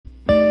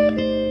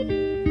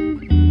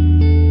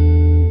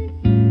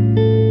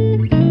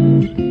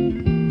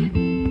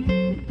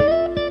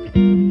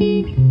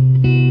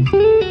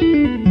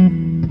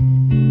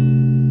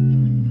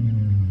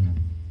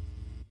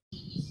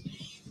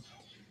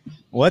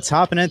What's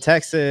hopping in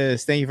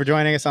Texas? Thank you for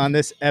joining us on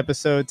this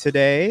episode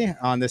today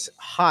on this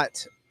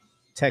hot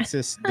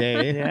Texas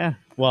day. Yeah.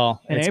 Well,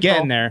 In it's April.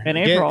 getting there. In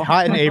Getting April.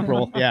 hot in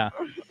April. Yeah.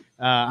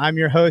 I'm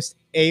your host,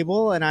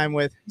 Abel, and I'm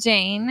with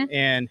Jane.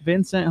 and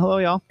Vincent, hello,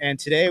 y'all.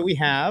 today we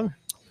have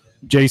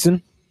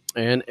Jason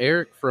and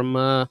Eric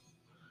from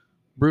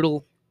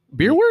Brutal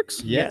Beer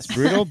Works. yes,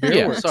 Brutal Beer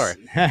Yeah, Works. sorry. All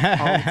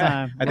the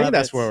time. I think Love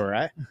that's it. where we're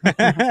at.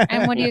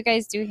 And what do you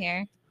guys do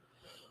here?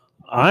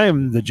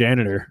 I'm the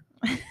janitor.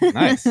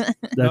 Nice.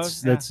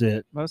 That's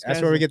it. Most That's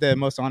guys where we are- get the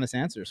most honest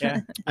answers. Yeah.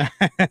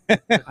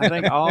 I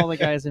think all the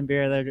guys in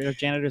beer, they're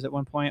janitors at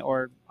one point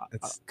or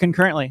It's-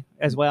 concurrently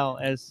as well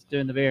as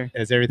doing the beer.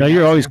 Is everything? No,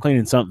 you're else always here?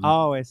 cleaning something.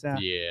 Always, yeah.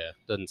 Yeah,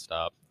 doesn't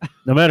stop.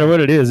 No matter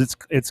what it is,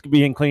 it's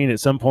being cleaned at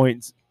some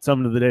point,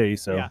 some of the day.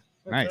 So Yeah.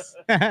 Nice.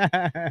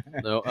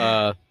 No,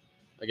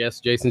 I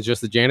guess Jason's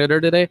just the janitor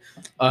today.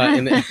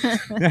 And then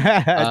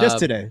Just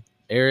today.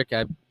 Eric,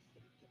 I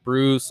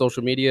brew,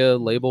 social media,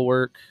 label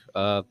work,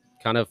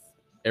 kind of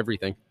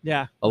everything.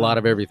 Yeah. A lot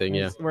of everything.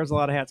 Yeah. Wears a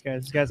lot of hats,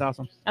 guys. This guy's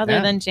awesome. Other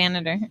Yeah. than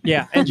janitor.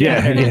 Yeah. And Yeah,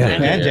 janitor. yeah.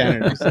 And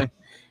janitors.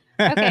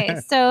 Okay,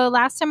 so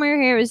last time we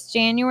were here was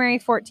January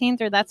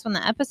 14th, or that's when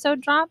the episode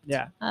dropped.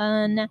 Yeah.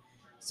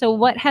 So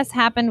what has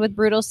happened with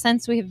Brutal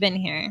since we've been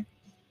here?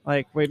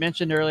 Like we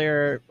mentioned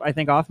earlier, I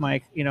think off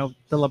mic, the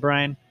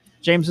LeBron.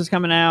 James was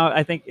coming out.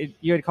 I think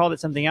you had called it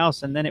something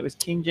else, and then it was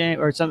King James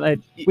or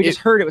something. We just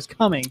heard it was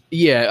coming.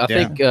 Yeah, I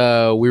Yeah. think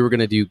we were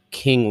gonna do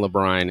King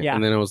LeBron, Yeah.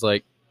 and then I was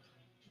like,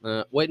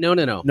 wait, no,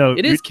 No,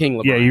 it is King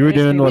LeBron. yeah, you were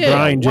doing Yeah. LeBron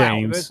Wow, it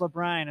James. was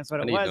LeBron. That's what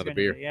I it need was. another gonna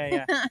beer. be.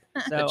 Yeah.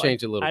 So I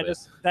changed a little bit.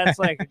 That's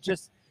like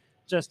just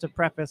to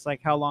preface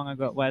like how long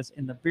ago it was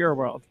in the beer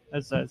world.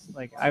 As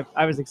like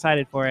I was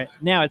excited for it.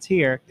 Now it's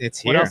here.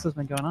 It's What here. else has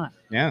been going on?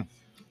 Yeah.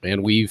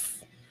 And we've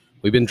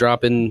been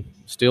dropping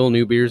still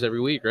new beers every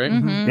week, right?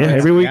 Mhm. Yeah,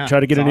 every week Yeah, try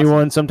to get it's a new awesome.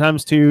 one.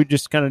 Sometimes two,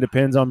 just kind of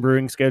depends on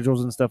brewing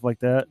schedules and stuff like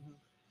that.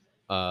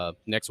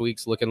 Next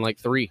week's looking like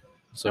 3.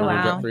 So Oh, we've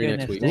wow. got 3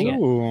 next Goodness, week. dang So it.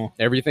 Ooh.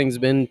 everything's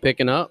been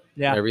picking up.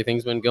 Yeah.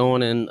 Everything's been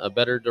going in a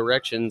better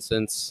direction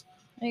since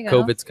There you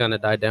go. COVID's kind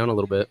of died down a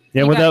little bit.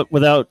 Yeah, You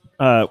without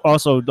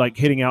also like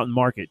hitting out in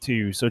market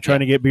too. So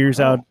trying to get beers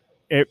out,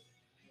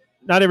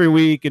 not every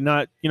week, and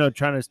not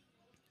trying to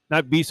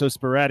not be so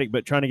sporadic,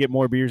 but trying to get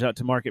more beers out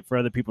to market for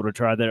other people to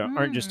try that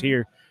aren't just Mm.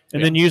 here. And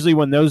Yeah. then usually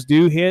when those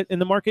do hit in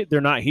the market, they're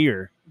not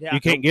here. Yeah.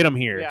 You can't get them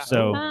here. Yeah.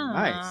 So Ah,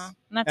 Nice.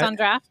 And that's on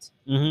draft?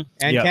 mhm.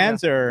 And Yeah.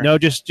 cans or No,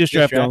 just draft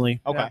draft?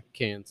 only. Okay. Yeah.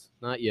 Cans,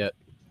 not yet.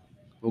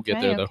 We'll get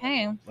okay, there though.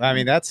 Okay. I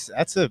mean, that's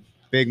a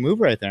big move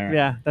right there.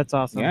 Yeah, that's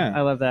awesome. Yeah.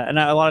 I love that. And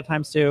a lot of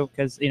times too,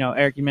 because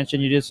Eric, you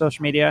mentioned you do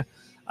social media.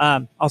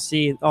 I'll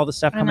see all the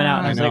stuff I coming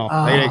out, and know. I was I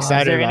know. like, I get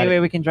excited is there about any it. way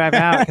we can drive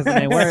out? Because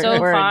we're So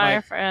we're in, far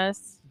like, for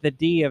us. the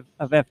D of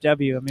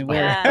FW. I mean, we're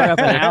Yeah. up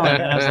in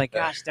Allen, and I was like,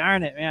 gosh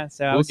darn it, man.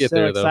 So I We'll was get so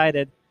there, though.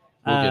 excited.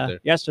 We'll get there.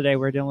 Yesterday,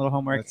 we were doing a little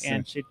homework, Let's see.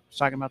 and she was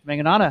talking about the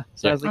Mangonada.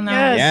 So I was like, Oh, yes.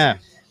 nice. Yeah.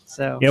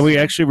 So Yeah, we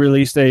actually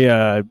released a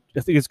I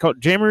think it's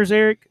called Jammers,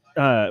 Eric.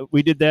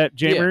 We did that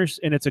Jammers,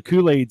 and it's a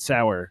Kool-Aid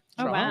sour.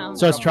 Oh, wow.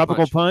 So it's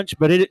Tropical tropical punch,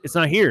 but it's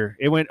not here.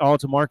 It went all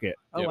to market.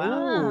 Oh Yep.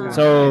 wow. Ooh.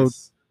 So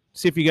Nice.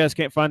 see if you guys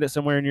can't find it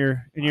somewhere in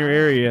your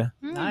area.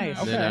 Hmm. Nice.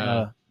 And Okay.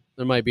 then,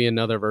 there might be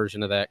another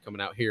version of that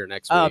coming out here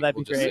next Oh, week. that'd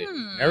We'll be just great. see.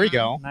 Hmm. There we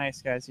go.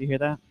 Nice guys, you hear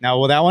that? Now,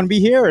 will that one be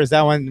here or is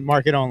that one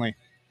market only?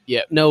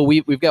 Yeah, no,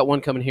 we've got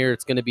one coming here.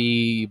 It's going to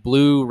be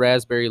blue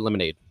raspberry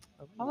lemonade.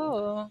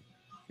 Oh.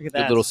 Look at Good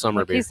that. little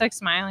summer beer. He's like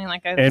smiling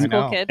like a And- school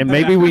I know. kid. And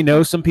maybe we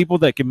know some people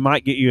that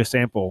might get you a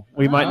sample.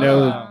 We might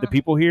know Oh. the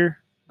people here,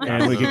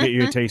 and we can get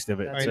you a taste of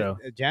it. I mean, So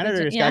the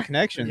janitor's Yeah. got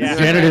connections. Yeah.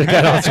 janitor's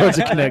got all sorts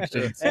of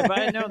connections. If I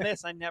had known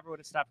this, I never would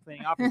have stopped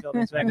cleaning office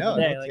buildings back in No,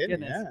 the day. no Like kidding,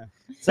 goodness.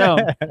 yeah. So,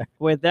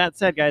 with that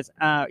said, guys,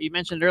 you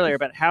mentioned earlier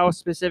about how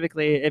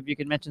specifically, if you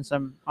could mention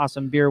some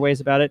awesome beer ways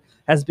about it,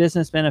 has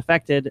business been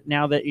affected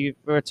now that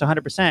it's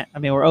 100%? I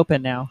mean, we're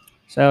open now.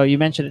 So you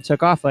mentioned it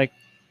took off. Like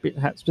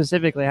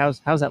specifically, how's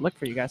that look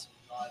for you guys?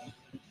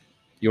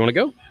 You want to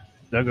go?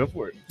 No, go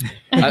for it.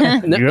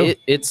 No, You go.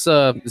 it's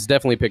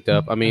definitely picked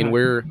up. I mean,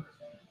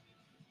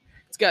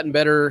 it's gotten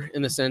better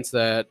in the sense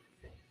that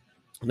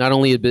not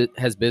only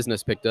has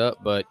business picked up,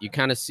 but you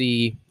kind of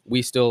see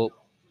we still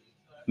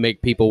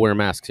make people wear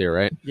masks here,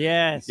 right?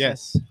 Yes.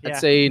 Yes. Yeah. I'd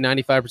say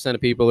 95%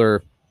 of people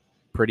are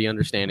pretty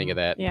understanding of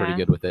that, Yeah. pretty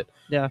good with it.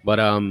 Yeah. But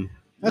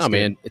That's no,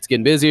 man, it's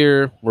getting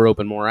busier. We're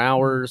open more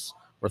hours.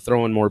 We're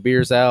throwing more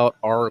beers out.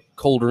 Our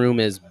cold room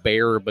is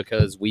bare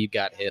because we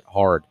got hit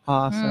hard.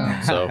 Awesome.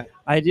 Mm. So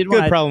I did Good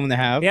want. problem to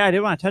have. Yeah, I did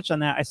want to touch on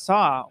that. I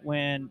saw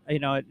when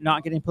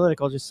not getting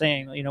political, just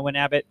saying when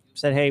Abbott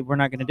said, "Hey, we're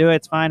not going to do it.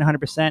 It's fine,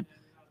 100%."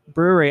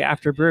 Brewery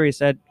after brewery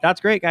said, "That's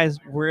great, guys.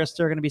 We're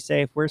still going to be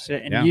safe.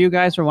 And Yeah. you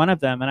guys were one of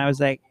them." And I was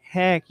like,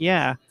 "Heck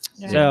yeah!"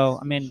 Yeah. So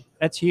I mean,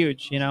 that's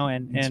huge,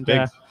 and It's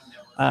big.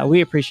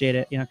 we appreciate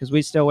it, because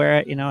we still wear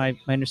it. I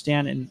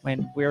understand, and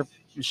when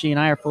she and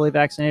I are fully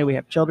vaccinated, we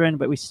have children,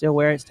 but we still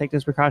wear it to take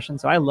those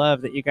precautions. So I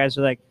love that you guys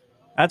are like,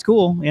 that's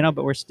cool,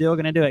 but we're still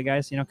gonna do it,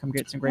 guys. Come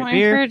get some great Well,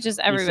 beer. encourages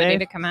everybody safe.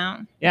 to come out.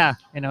 Yeah,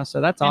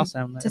 so that's And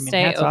awesome. to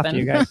stay hats off to open.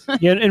 you guys.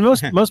 Yeah, and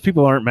most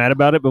people aren't mad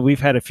about it, but we've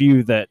had a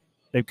few that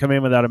they've come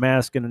in without a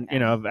mask, and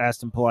I've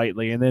asked them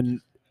politely, and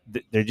then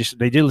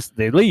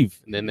they leave.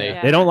 And then they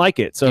Yeah. They don't like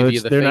it, so Give you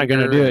the they're not going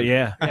to finger do it. and-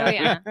 Yeah. Oh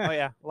yeah. Oh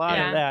yeah, a lot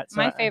Yeah. of that. So,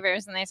 My favorite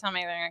is when they tell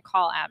me they're gonna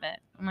call Abbott.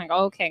 I'm like,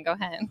 okay, go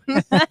ahead.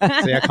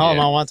 So yeah, call him.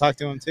 Yeah. I want to talk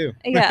to him too.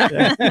 yeah.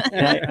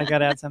 yeah, I got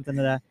to add something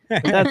to that.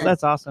 But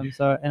that's awesome.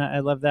 So, and I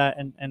love that,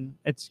 and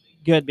it's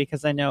good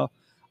because I know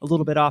a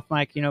little bit off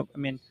mic.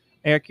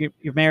 Eric,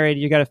 you're married,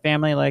 you got a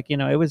family.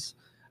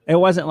 It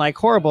wasn't like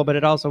horrible, but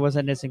it also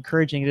wasn't as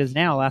encouraging as it is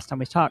now. Last time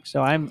we talked,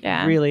 so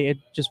it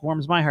just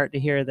warms my heart to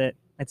hear that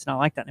it's not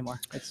like that anymore.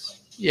 It's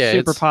super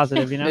it's-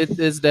 positive, It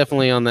is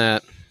definitely on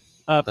that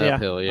Up,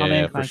 uphill. on the Yeah, for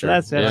incline. So sure.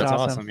 that's Yeah. That's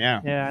awesome. awesome.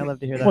 Yeah. Yeah, I love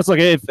to hear that. Well, it's like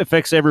it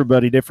affects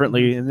everybody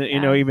differently, and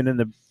Yeah. even in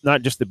the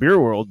not just the beer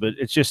world, but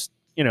it's just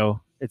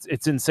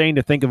it's insane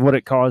to think of what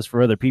it caused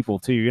for other people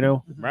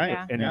too. Right.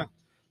 Yeah. And Yeah.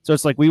 so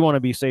it's like we want to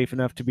be safe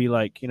enough to be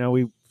like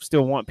we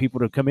still want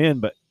people to come in,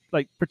 but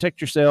like protect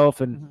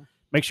yourself and Mhm.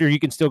 make sure you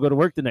can still go to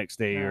work the next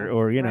day Yeah.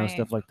 or Right.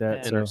 stuff like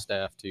that. Yeah. And our So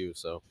staff too.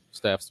 So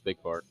staff's a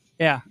big part.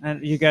 Yeah,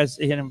 and you guys,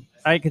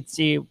 I could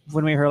see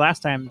when we were here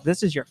last time.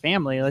 This is your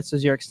family. This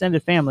is your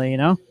extended family,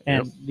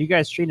 and you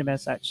guys treat them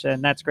as such,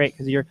 and that's great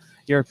because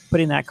you're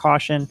putting that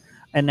caution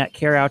and that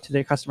care out to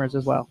the customers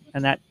as well.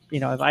 And that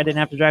if I didn't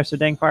have to drive so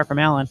dang far from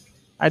Allen,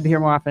 I'd be here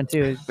more often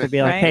too to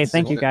be like, Right. hey,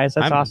 thank you guys,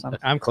 that's I'm, awesome.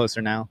 I'm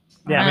closer now.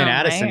 Yeah. I'm in Oh,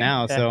 Addison right.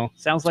 now, Okay. so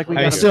Sounds like we I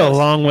mean, got it's a- still a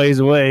long ways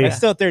away. it's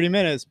still 30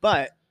 minutes,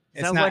 but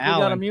it's sounds not like we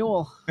got a Allen.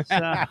 mule.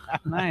 So,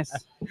 nice.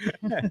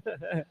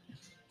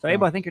 So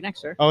Abel, I think you're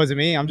next, sir. Oh, is it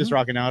me? I'm just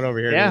rocking out over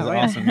here. Yeah, This is oh,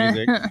 yeah. awesome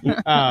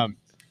music.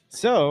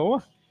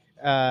 So,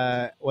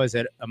 was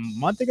it a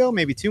month ago?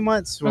 Maybe 2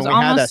 months It was when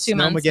we had that almost 2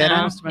 months snowmageddon? now.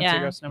 Almost months Yeah.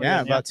 ago, Snowmageddon,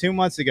 Yeah, about 2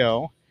 months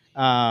ago.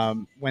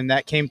 When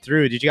that came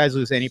through, did you guys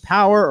lose any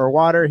power or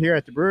water here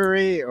at the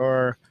brewery,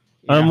 or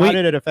how We-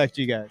 did it affect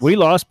you guys? We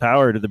lost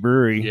power to the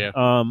brewery.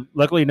 Yeah.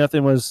 Luckily,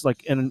 nothing was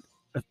like in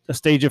a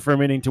stage of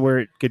fermenting to where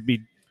it could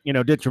be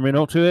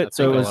detrimental to I it. think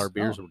So it all was our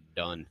beers were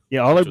done. all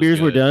our which was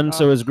beers were good. done,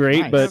 so it was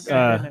great. Nice. But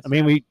Oh, goodness, I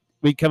mean, yeah.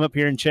 we come up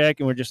here and check,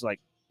 and we're just like,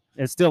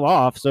 it's still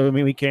off. So I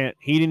mean, we can't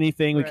heat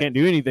anything, we Right. can't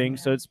do anything.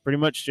 So it's pretty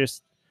much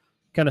just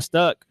kind of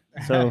stuck.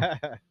 So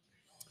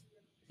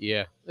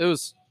Yeah,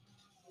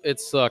 it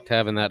sucked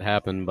having that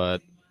happen,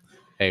 but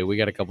hey, we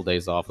got a couple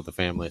days off with the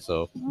family,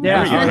 so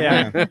Yeah, There you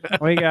oh, go. yeah.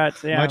 We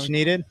got much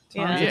needed.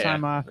 tons Yeah. of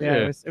time off. Yeah,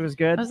 Yeah. it was I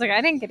good. was like,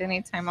 I didn't get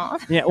any time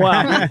off. Yeah,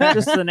 well,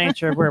 just the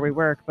nature of where we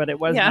work, but it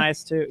was Yeah.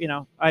 nice to,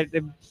 I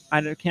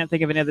can't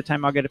think of any other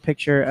time I'll get a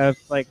picture of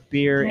like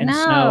beer in No,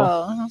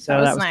 snow.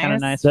 So that was kind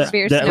of nice. That-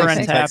 Beer that- For snow in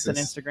Untapped pictures. and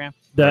Texas. Instagram.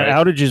 the Right.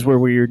 outages were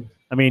weird.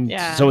 I mean,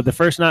 Yeah. so the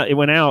first night it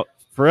went out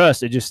for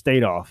us, it just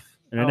stayed off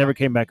and it Oh. never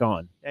came back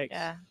on. Yikes.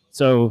 Yeah.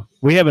 So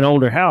we have an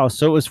older house,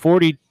 so it was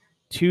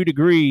 42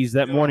 degrees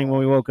that morning when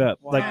we woke up,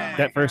 like Wow. that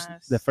Oh my first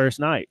gosh. the first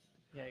night.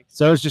 Yikes.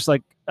 So it was just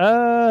like,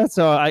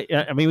 so I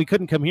mean, we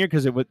couldn't come here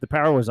because the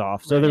power was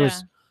off. So there Yeah.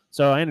 was,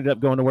 so I ended up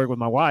going to work with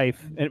my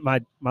wife and my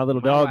little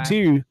My dog wife.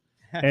 too,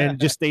 and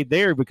just stayed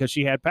there because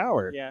she had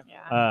power. Yeah.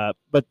 Yeah.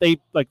 But they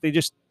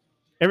just,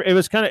 it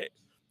was kind of,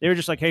 they were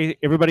just like, hey,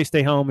 everybody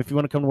stay home. If you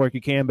want to come to work,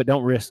 you can, but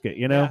don't risk it,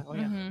 Yeah.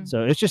 Mhm.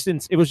 So it's just,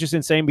 it was just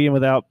insane being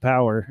without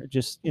power. It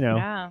just,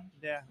 Yeah.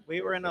 Yeah.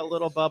 We were in a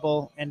little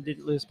bubble and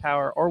didn't lose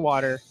power or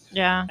water,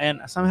 Yeah. and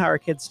somehow our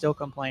kids still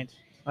complained.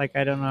 Like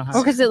I don't know how.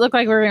 Well, because it looked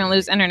like we were going to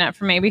lose internet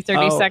for maybe 30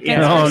 Oh, seconds. yeah.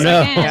 per Oh,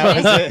 no. second.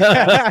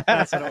 Yeah,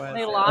 That's what it was. They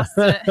yeah. lost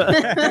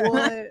it.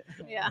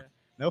 What? Yeah.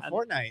 No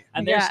Fortnite.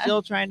 And they're Yeah.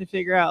 still trying to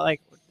figure out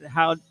like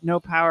how no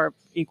power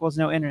equals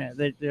no internet.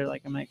 They're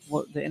like, I'm like,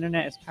 well, the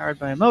internet is powered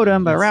by a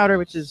modem, by a router,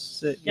 which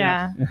is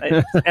Yeah.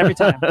 every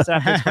time. So I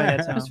have to explain that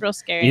to It them. was real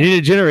scary. you need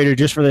a generator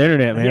just for the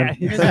internet, man.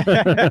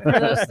 Yeah. For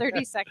those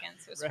 30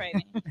 seconds. It was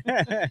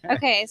frightening.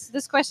 Okay, so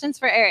this question's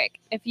for Eric.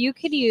 If you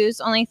could use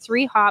only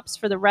 3 hops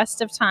for the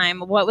rest of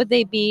time, what would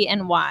they be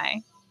and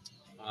why?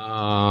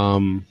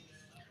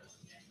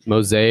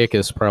 Mosaic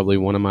is probably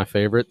one of my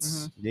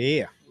favorites.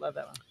 Yeah. Love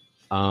that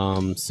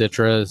one.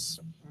 Citra is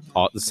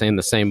all the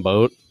same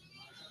boat,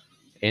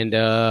 and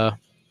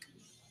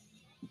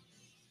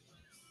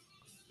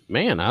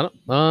man, I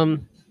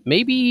don't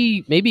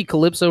maybe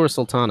Calypso or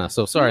Sultana.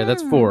 So sorry,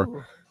 that's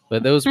 4,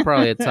 but those are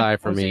probably a tie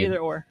for Was it me. either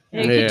or.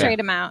 Yeah, you Yeah. could trade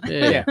them out.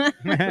 Yeah.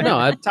 No,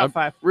 I'm Top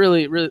 5.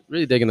 really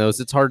digging those.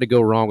 It's hard to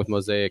go wrong with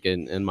Mosaic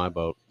in my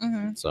boat.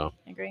 hmm So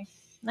I agree.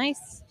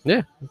 Nice.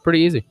 pretty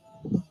easy.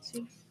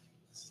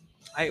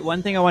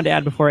 One thing I wanted to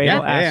add before Yeah,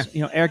 Abel asked,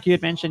 Eric, you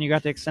had mentioned you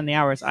got to extend the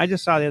hours. I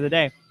just saw the other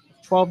day,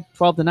 12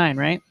 to 9,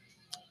 right?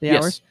 The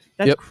Yes. hours.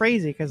 That's Yep.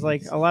 crazy because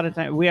like a lot of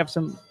time we have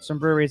some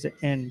breweries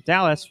in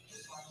Dallas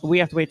we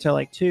have to wait till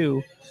like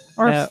 2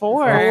 Or or 4.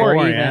 4 4,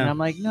 even. yeah. I'm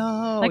like,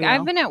 no. Like you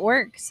I've know? been at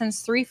work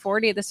since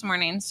 3:40 this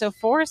morning, so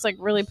 4 is like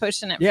really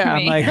pushing it Yeah, for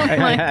I'm me. like,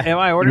 am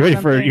I You're ordering ready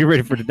something? you're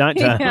ready for the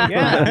nighttime. Yeah.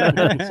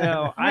 Yeah.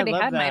 So I I already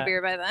love had that. my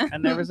beer by then.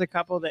 And there was a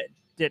couple that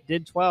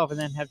did 12 and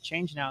then have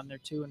changed now, and they're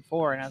 2 and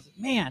 4. And I was like,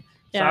 man.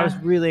 So I Yeah. was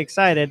really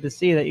excited to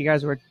see that you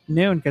guys were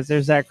noon because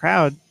there's that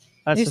crowd.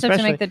 Us You just have to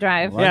especially. make the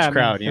drive. Lunch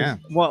crowd, there's-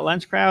 Well,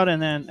 lunch crowd,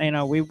 and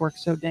then we work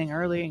so dang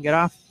early and get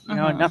off. And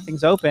Mhm.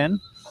 nothing's open,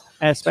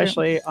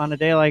 especially on a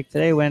day like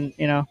today when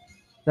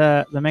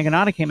the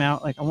Meganata came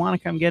out. Like I want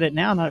to come get it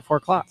now, not at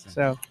 4:00.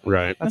 So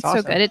Right. that's That's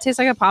awesome. so good. It tastes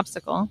like a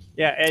popsicle.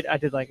 Yeah, I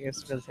did like it.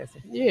 It's really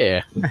tasty.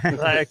 Yeah.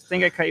 I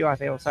think I cut you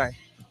off, Abel. Sorry.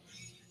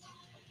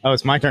 Oh,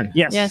 it's my turn.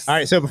 Yes. Yes. All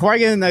right. So before I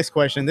get to the next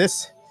question,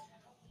 this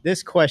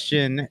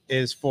question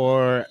is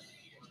for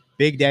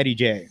Big Daddy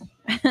J.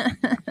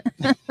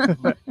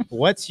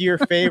 What's your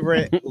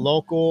favorite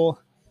local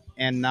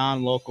and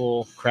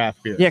non-local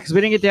craft beer? Yeah, because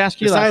we didn't get to ask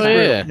you Besides last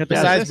Brew. time. Yeah. We got to ask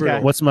Besides this Brew. guy.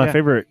 What's my Yeah.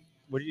 favorite?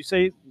 What did you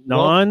say?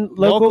 Non-local?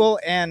 Local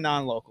and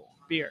non-local.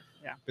 beer?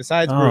 Yeah.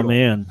 Besides Oh Brutal.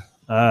 man,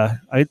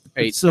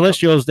 Hey.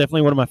 Celestial is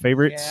definitely one of my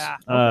favorites.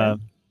 Yeah,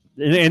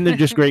 And they're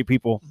just great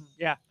people.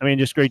 Yeah. I mean,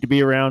 just great to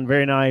be around.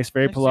 Very nice,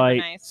 very They're super polite.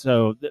 nice.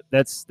 So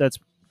that's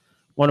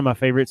one of my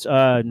favorites.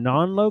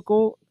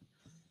 Non-local,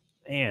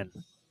 and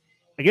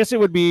I guess it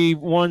would be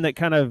one that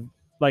kind of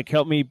like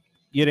helped me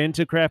get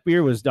into craft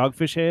beer was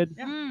Dogfish Head.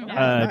 Mm, Yeah.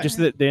 yeah. nice.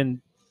 Just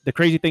then the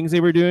crazy things they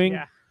were doing.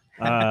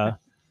 Yeah.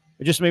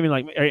 It just made me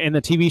like, and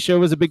the TV show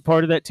was a big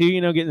part of that too.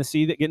 Getting to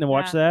see that, getting to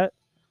watch that.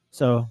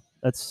 So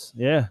that's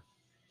The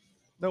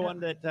one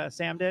that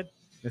Sam did.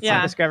 It's Yeah.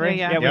 like- Discovery.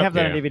 yeah. Yeah, we Yep. have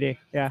that on Yeah. DVD.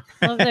 Yeah.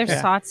 I love their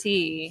Yeah.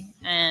 Sautee,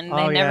 and they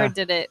Oh, never yeah.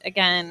 did it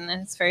again.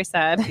 It's very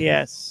sad.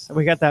 Yes.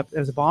 We got that. It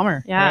was a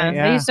bomber. Yeah, right?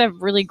 they used to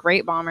have really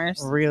great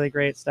bombers. really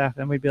great stuff,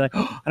 and we'd be like,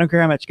 I don't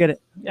care how much, get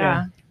it.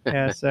 Yeah,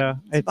 Yeah. So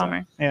it's a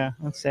bummer. Yeah,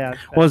 that's sad.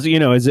 well,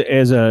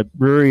 as a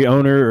brewery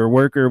owner or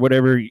worker or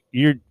whatever,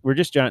 we're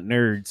just giant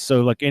nerds.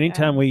 So like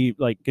anytime we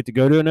like get to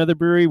go to another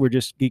brewery, we're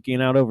just geeking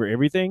out over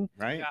everything.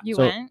 right. You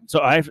so, went? So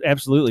I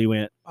absolutely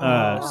went.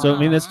 So I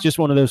mean, that's Aw. just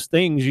one of those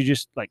things. You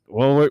just like,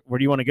 well, where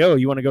do you want to go?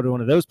 You want to go to one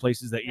of those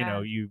places that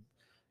Yeah.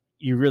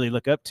 you really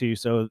look up to.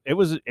 So it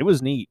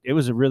was neat. It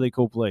was a really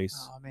cool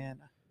place. Oh man.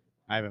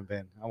 I haven't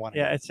been. I want.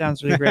 Yeah, it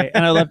sounds really great,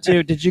 and I love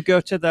too. Did you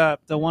go to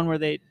the one where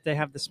they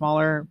have the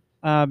smaller?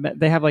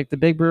 They have like the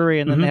big brewery,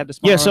 and then Mhm. they have the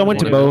smaller. Yeah, so I went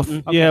to one. both.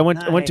 Okay, Yeah, I went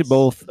to nice.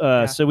 both.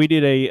 Yeah. So we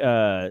did me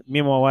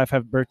and my wife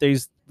have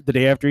birthdays the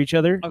day after each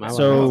other. Okay.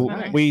 So Oh,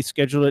 nice. we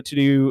scheduled it to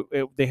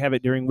do. They have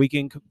it during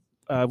weekend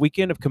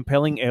of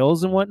compelling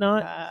ales and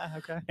whatnot.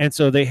 Okay. And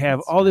so they have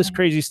That's all this fun.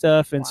 crazy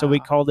stuff. And so we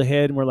Wow. called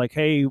ahead and we're like,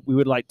 hey, we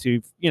would like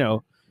to,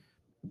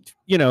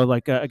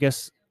 like I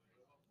guess,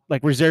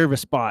 like reserve a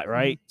spot,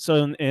 right?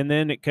 So and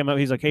then it came up.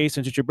 He's like, hey,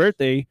 since it's your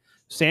birthday,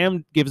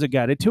 Sam gives a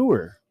guided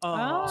tour.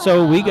 Oh,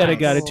 So we got a nice.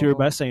 guided tour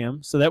by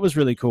Sam. So that was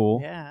really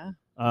cool. Yeah.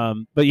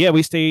 But yeah,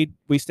 we stayed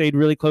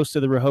really close to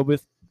the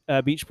Rehoboth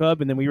Beach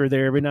Pub, and then we were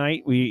there every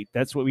night.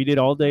 That's what we did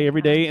all day,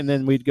 every day, and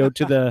then we'd go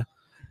to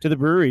the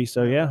brewery.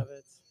 So yeah, I love it.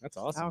 That's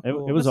awesome. How it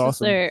cool. was What's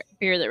awesome. their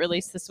beer that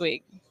released this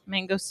week?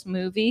 Mango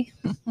Smoothie.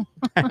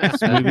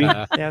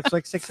 Smoothie. Yeah, it's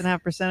like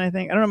 6.5%. I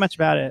think. I don't know much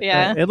about it.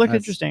 Yeah. but it looked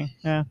That's- interesting.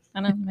 Yeah. I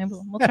don't know. Maybe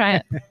we'll try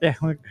it. Yeah.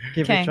 We'll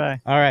give it a Okay. try.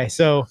 All right.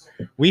 So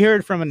we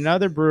heard from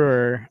another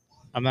brewer.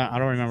 I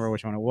don't remember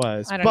which one it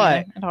was, I don't but either.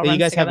 It all that you runs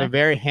guys have a together.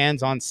 very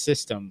hands-on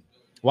system.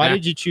 Why Yeah.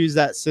 did you choose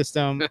that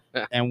system,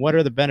 and what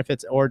are the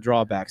benefits or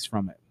drawbacks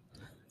from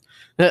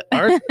it?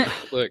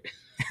 Look,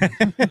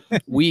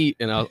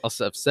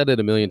 I've said it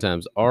a million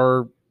times.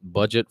 Our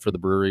budget for the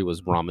brewery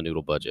was ramen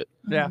noodle budget.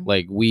 Yeah.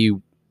 Like we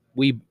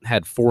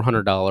had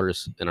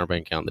 $400 in our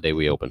bank account the day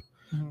we opened.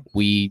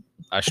 Mhm.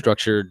 I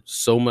structured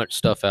so much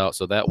stuff out,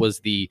 so that was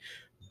the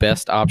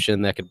best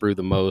option that could brew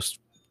the most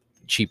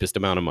cheapest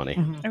amount of money.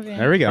 Mhm. Okay.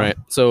 There we go. Right.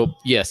 So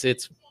yes,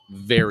 it's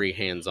very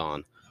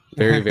hands-on,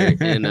 very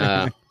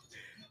and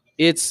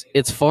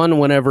it's fun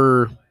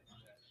whenever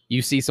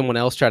you see someone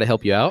else try to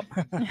help you out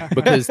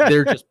because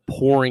they're just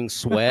pouring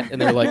sweat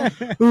and they're like,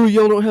 "Oh,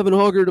 y'all don't have an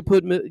auger to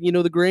put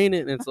the grain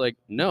in." And it's like,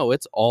 no,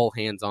 it's all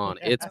hands-on.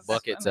 It's That's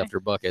buckets funny. after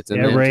buckets, and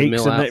Yeah, then to rakes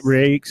mill and out.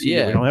 rakes.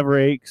 Yeah. We don't have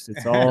rakes.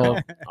 It's all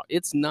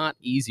It's not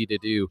easy to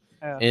do.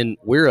 Yeah. And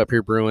we're up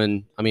here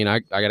brewing. I mean, I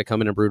got to come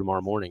in and brew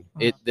tomorrow morning.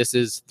 This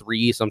is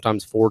 3,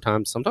 sometimes 4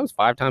 times, sometimes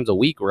 5 times a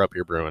week. We're up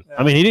here brewing.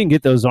 I mean, he didn't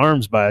get those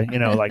arms by,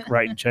 like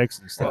writing checks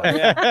and stuff.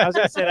 Yeah. I was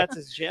gonna say that's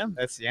his gym.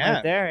 That's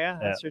Right there. Yeah.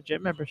 That's your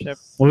gym membership.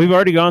 Well, we've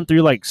already gone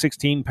through like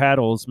 16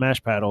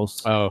 mash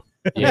paddles. Oh,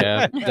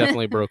 yeah,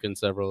 definitely broken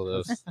several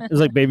of those. It's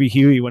like Baby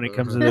Huey when it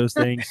comes to those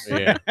things.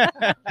 Yeah,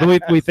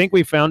 But we think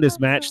we found his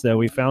match though.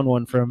 We found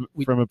one from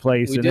a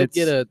place. we and did it's,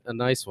 get a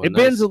nice one. It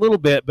bends a little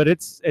bit, but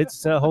it's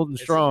holding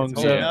strong.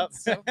 it's so holding up.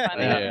 So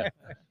funny. Yeah. Bends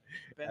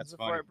That's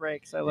before funny. it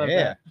breaks. I love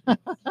Yeah. that.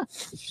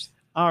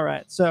 All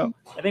right. So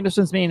I think this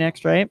one's me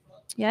next, right?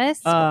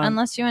 Yes. Um,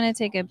 Unless you want to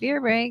take a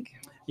beer break.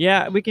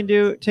 Yeah, we can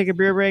take a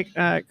beer break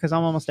because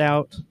I'm almost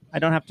out. I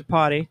don't have to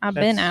potty. I've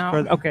been That's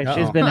out. okay,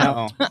 she's Uh-oh. been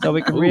out. Uh-oh. So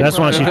we can Ooh. read. That's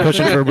why she's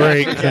pushing for a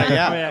break.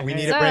 Yeah, we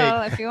need a So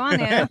break. if you want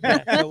to.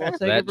 Yeah, so we'll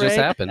take a That break, just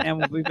happened. and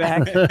we'll be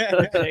back.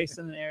 with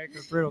Jason and Eric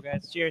are brutal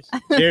guys. Cheers.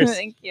 Cheers.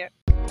 Thank you.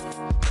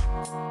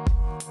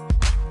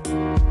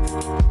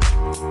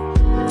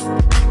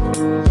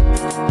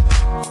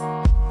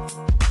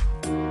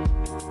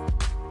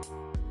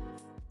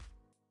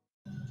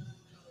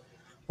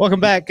 Welcome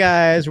back,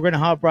 guys. We're gonna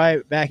hop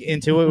right back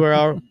into it.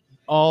 We're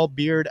all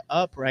beard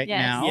up right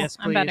Yes. now. Yes,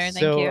 I'm better. please. Thank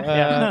So, you.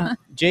 Yeah.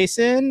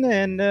 Jason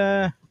and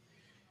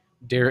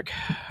Derek.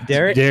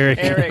 Derek, Derek.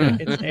 Eric,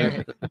 it's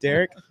Eric.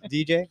 Derek,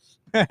 DJ.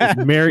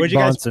 Merrick What'd you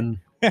guys- Bonson.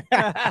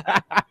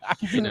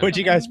 What'd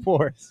you guys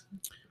pour?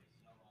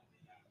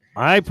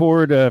 I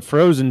poured a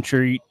frozen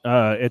treat.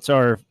 It's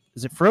our,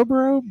 is it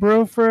Frobro?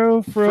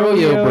 Froyo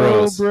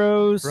Bros.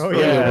 Froyo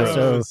Yeah,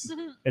 Bros.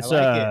 so it's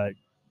I like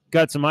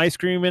got some ice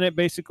cream in it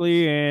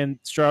basically and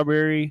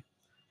strawberry.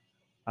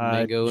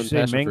 Mango and say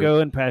passion mango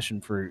and passion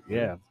fruit.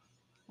 Yeah.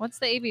 What's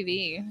the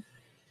ABV?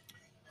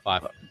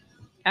 5.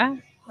 Yeah.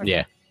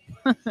 Yeah,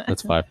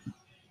 that's 5.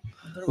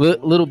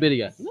 Little bitty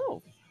guy.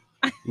 No.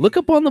 Look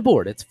up on the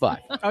board. It's 5.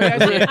 Oh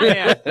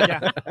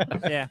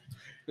yeah.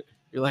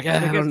 You're like,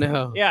 I don't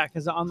know. Yeah,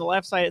 because on the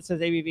left side it says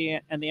ABV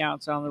and the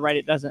ounce, on the right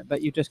it doesn't,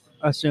 but you just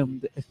assume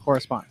that it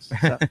corresponds.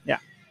 So, yeah.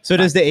 So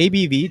does the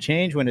ABV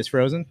change when it's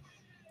frozen?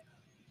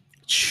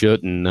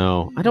 Shouldn't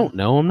know. I don't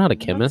know. I'm not a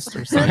chemist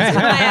or something.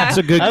 That's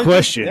a good I was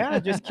question. Just, yeah,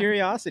 just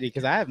curiosity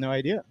because I have no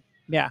idea.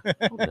 Yeah.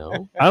 I don't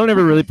know. I don't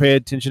ever really pay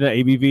attention to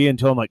ABV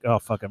until I'm like, oh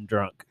fuck, I'm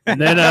drunk, and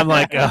then I'm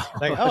like, oh,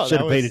 Like, I oh, should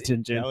that have paid was-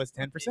 attention. That was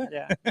 10%.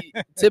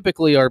 Yeah.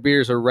 Typically, our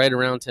beers are right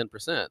around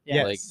 10%.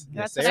 Yeah. Like That's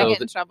Yes, what they I are.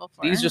 get in trouble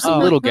for. these are some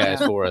little guys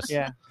for us.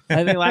 Yeah.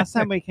 I think last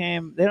time we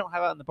came, they don't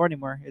have it on the board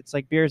anymore. It's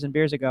like beers and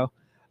beers ago.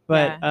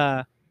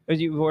 But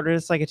you ordered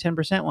us like a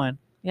 10% one.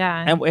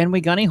 Yeah. And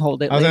we gunny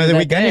hold it. I was later gonna say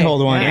we that gunny day.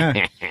 hold one,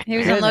 yeah. He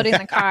was unloading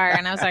the car,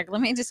 and I was like,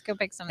 let me just go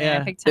pick something. Yeah.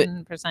 I picked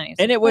 10%. He said,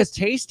 And it was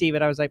tasty,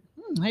 but I was like,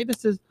 hey,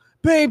 this is,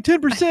 babe,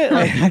 10%.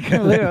 Like, I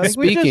couldn't believe it. I was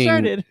like, we just Speaking-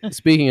 started.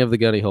 Speaking of the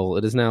gunny hole,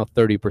 it is now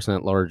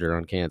 30% larger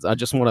on cans. I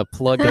just want to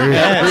plug that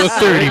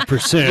Yes. real quick.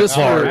 30% Just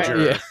for-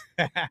 larger.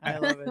 yeah. I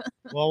love it.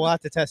 Well, we'll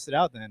have to test it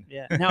out then.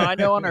 Yeah. Now I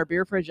know on our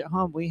beer fridge at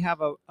home we have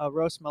a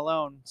Roast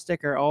Malone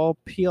sticker all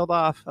peeled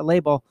off a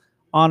label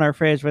on our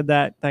fridge with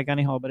that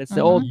gunny hole, but it's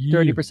the old Mhm.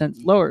 30%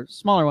 lower,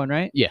 smaller one,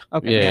 right? Yeah.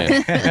 Okay.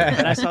 Yeah.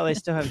 And I saw they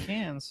still have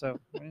cans, so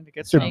we need to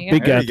get They're some. you go.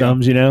 big There guy you go.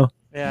 thumbs, you know.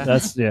 Yeah,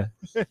 That's yeah.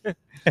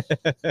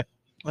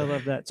 I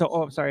love that. So,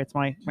 I'm sorry, it's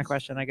my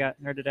question. I got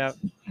nerded out.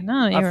 I know,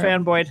 I you're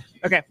fanboyed.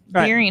 Okay, all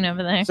right. beering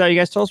over there. So you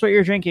guys told us what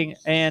you're drinking,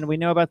 and we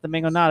know about the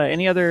Mango Nada.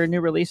 Any other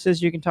new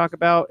releases you can talk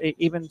about?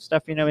 Even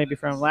stuff maybe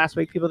from last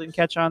week people didn't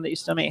catch on that you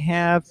still may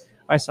have.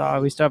 We still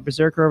have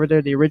Berserker over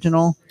there, the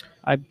original.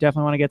 I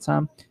definitely want to get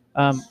some.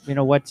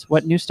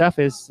 What new stuff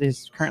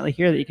is currently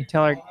here that you can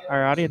tell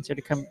our audience here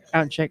to come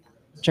out and check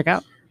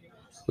out.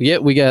 Yeah,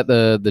 we got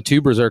the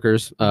 2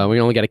 Berserkers. We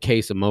only got a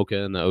case of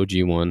Mocha and the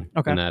OG one.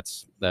 Okay. And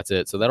that's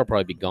it. So that'll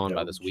probably be gone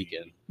by this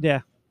weekend.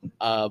 Yeah.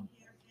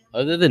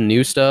 Other than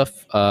new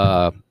stuff,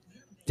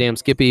 Damn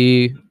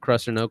Skippy,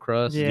 Crust or No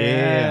Crust.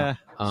 Yeah.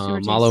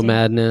 Sure Mallow tasty.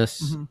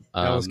 Madness. Mhm.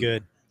 That was Um,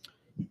 good.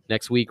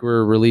 Next week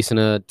we're releasing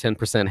a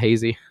 10%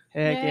 hazy.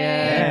 Heck Yay.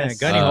 yes.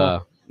 Gunny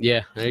hole.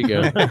 Yeah, there you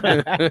go.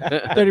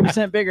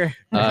 30% bigger.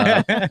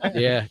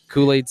 Yeah,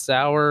 Kool-Aid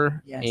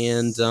Sour. Yes.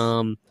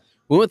 And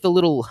we went with the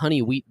little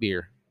honey wheat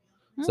beer.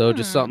 So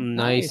just Hmm. something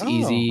nice, Nice.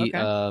 easy,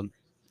 Oh, okay.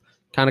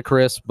 kind of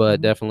crisp, but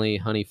Mhm. definitely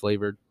honey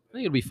flavored. I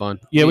think it'll be fun.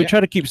 Yeah, we Yeah. try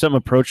to keep something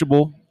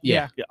approachable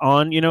Yeah,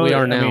 on. You know, we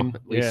are I now mean,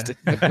 at least.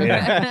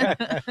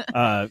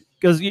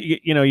 Because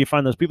you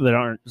find those people that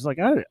aren't just like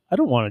I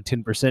don't want a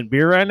 10%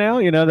 beer right now.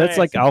 You know, that's Right.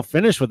 like I'll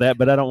finish with that,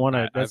 but I don't want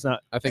to. I- That's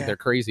not. I think Yeah. they're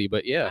crazy,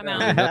 but yeah, I know.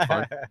 I mean, that's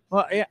fine.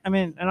 Well, yeah, I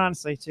mean, and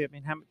honestly, too, I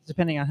mean,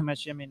 depending on how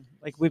much,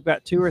 like we've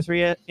got 2 or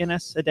 3 in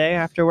us a day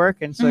after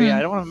work, and so yeah, Mhm.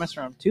 I don't want to mess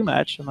around too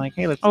much. I'm like,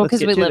 hey, let's Oh, let's because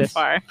get we to live this.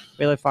 far.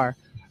 We live far.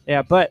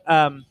 Yeah, but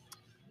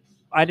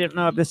I didn't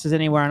know if this is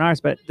anywhere on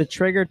ours, but the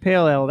Triggered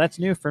Pale Ale, that's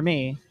new for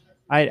me.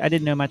 I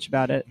didn't know much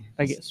about it.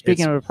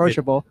 Speaking of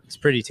approachable, It's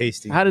pretty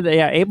tasty. how did they?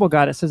 Yeah, Abel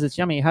got it. Says it's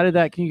yummy. How did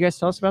that? Can you guys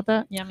tell us about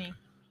that? Yummy.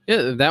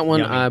 Yeah, that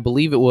one Yummy. I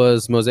believe it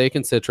was Mosaic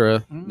and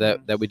Citra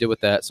Mm. that we did with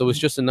that. So it was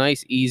just a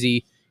nice,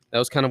 easy. That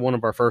was kind of one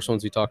of our first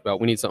ones we talked about.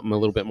 We need something a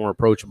little bit more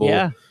approachable.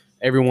 Yeah,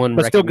 Everyone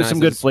But still get some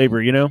good recognizes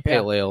flavor. You know.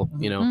 pale ale,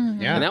 you know. Mhm.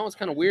 Yeah. And that one's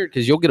kind of weird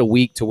because you'll get a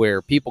week to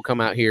where people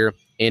come out here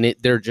and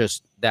they're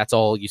just that's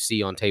all you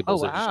see on tables.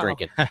 Oh, They're just wow.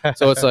 drinking.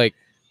 So it's like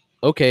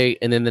okay,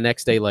 and then the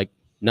next day, like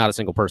not a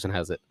single person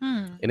has it,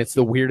 Hmm. and it's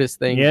the weirdest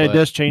thing. Yeah, it but,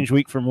 does change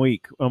week from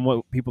week on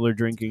what people are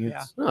drinking.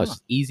 Yeah. It's, No, it's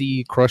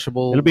easy,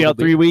 crushable. It'll be little out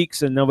 3 beer.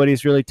 weeks and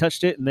nobody's really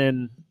touched it, and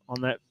then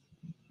on that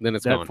Then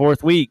it's that gone.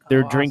 4th week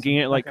they're Oh, drinking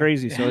awesome. it like Okay.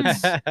 crazy. So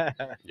it's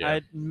Yeah.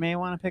 I may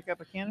want to pick up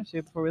a can or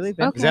 2 before we leave.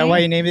 Okay. Is that why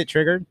you named it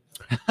Triggered?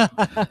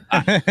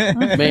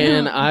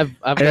 Man, I've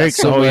got Eric's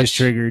so always much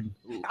triggered.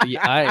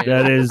 Yeah,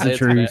 That is the it's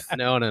truth. bad.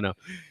 No.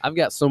 I've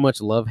got so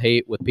much love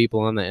hate with people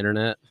on the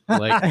internet.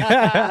 Like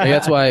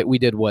that's why we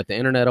did what the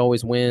internet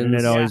always wins.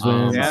 Internet always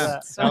wins. Yeah,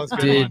 that was a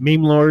good Did- one.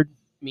 Meme Lord,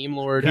 Meme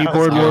Lord,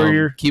 Keyboard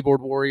Warrior.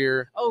 Keyboard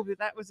Warrior. Oh, but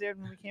that was there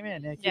when we came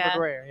in. Yeah, Keyboard Yeah.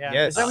 Warrior. Yeah.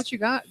 Yes. Is that what you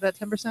got? That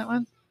 10%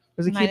 one?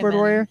 Was it Might have Keyboard been.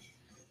 Warrior?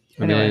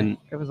 And Anyway, then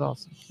it was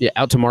awesome.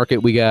 out to market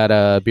we got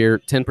a beer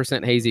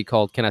 10% hazy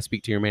called "Can I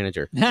Speak to Your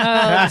Manager?"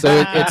 Oh, So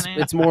that's funny.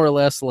 it's more or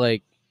less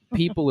like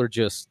people are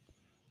just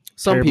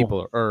some Terrible.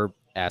 people are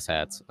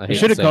asshats. I we hate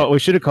should to have say called. We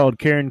should have called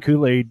Karen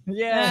Kool-Aid.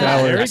 Yeah.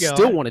 Sour. There I you go.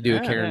 still want to do a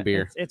Yeah. Karen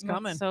beer. It's That's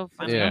coming. so It's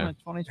funny. Yeah. coming.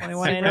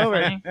 2021 Super ain't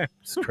over. funny.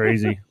 It's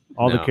crazy.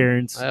 All the No,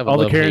 Karens, I have a all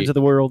the love Karens hate. of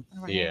the world.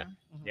 Yeah.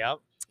 Yep.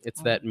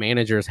 It's that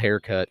manager's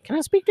haircut. Can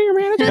I speak to your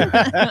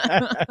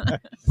manager?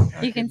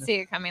 You can see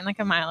it coming like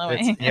a mile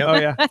away. Yep. Oh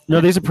yeah.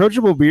 No, these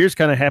approachable beers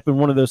kind of happened.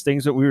 One of those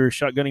things that we were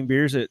shotgunning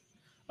beers at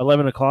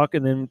 11 o'clock,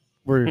 and then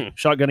we're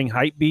shotgunning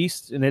Hype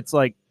Beast, and it's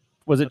like,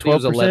 was it I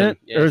think 12%?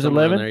 Yeah, or was it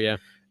somewhere around 11? there, yeah.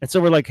 And so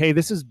we're like, hey,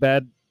 this is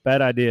bad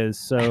ideas.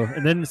 So,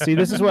 and then see,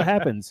 this is what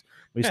happens.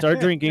 We start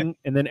drinking,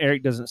 and then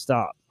Eric doesn't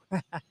stop.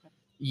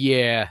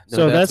 Yeah. no,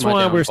 So that's my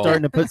why we're downfall.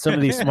 starting to put some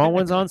of these small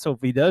ones on. So if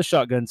he does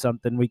shotgun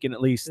something, we can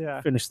at least Yeah.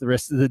 finish the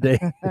rest of the day.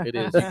 It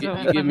is.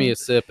 You give me a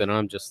sip, and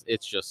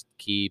it just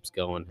keeps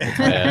going. It's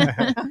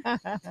bad.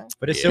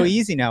 But it's so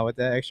easy now with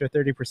that extra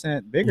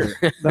 30% bigger.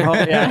 The whole,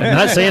 I'm yeah.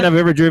 not saying I've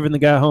ever driven the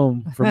guy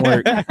home from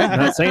work. I'm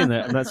not saying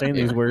that. I'm not saying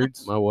these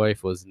words. My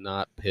wife was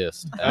not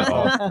pissed at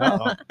all.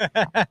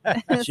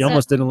 Uh-oh. She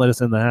almost didn't let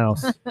us in the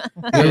house. Yeah,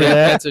 Remember that?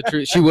 that's a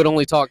truth. She would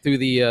only talk through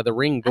the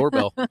Ring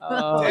doorbell.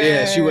 Oh,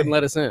 Yeah, she wouldn't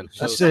let us in.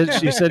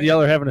 She said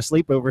y'all are having a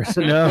sleepover.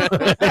 So no,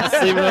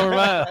 sleeping over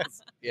my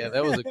house. Yeah,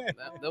 that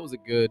was a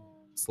good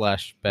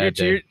 / bad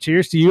day.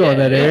 Cheers to you on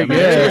that, Eric. man,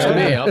 Yeah. cheers to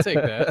me. I'll take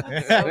that.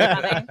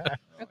 So funny.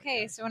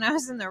 Okay, so when I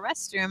was in the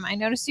restroom, I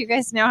noticed you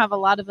guys now have a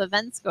lot of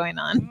events going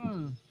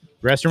on.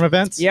 Restroom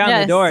events? Yeah, on the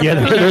Yes. door. Yeah,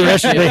 the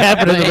restroom. They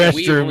happen in the Hey,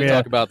 we restroom. only Yeah,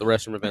 talk about the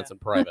restroom events in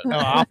private. Oh,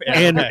 off-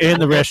 and okay. in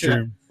the We'll get to that.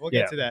 restroom. We'll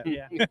Yeah. get to that.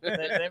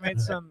 Yeah, they made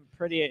some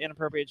pretty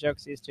inappropriate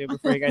jokes these two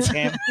before you guys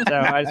came. So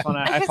I just want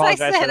to I Because I apologize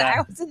for said I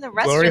that. was in the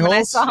Glory restroom and I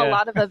holes? saw a Yeah.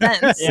 lot of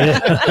events. Yeah.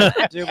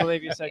 I do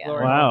believe you said Yeah.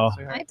 glory. Wow. hole,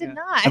 sweetheart. I did Yeah.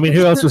 not. I mean,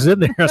 who else was in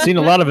there? I've seen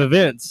a lot of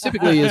events.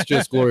 Typically, it's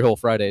just Glory Hole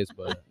Fridays,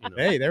 but you know.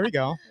 Hey, there we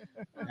go.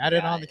 Add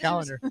it on the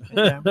calendar.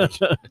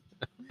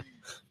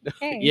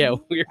 Okay. Yeah,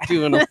 we're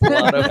doing a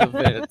lot of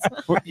events.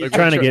 We're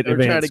trying to get We're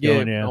trying events to get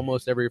going. Yeah.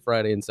 almost every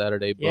Friday and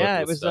Saturday. booked Yeah,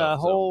 it with was stuff,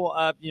 a so. whole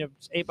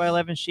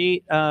 8x11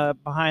 sheet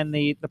behind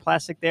the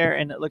plastic there,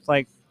 and it looked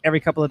like every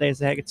couple of days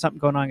they had something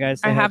going on,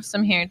 guys. They I had- have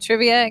some here: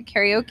 trivia,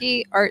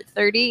 karaoke, art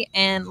 30,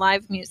 and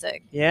live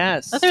music.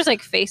 yes. So there's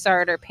like face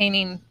art or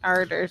painting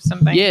art or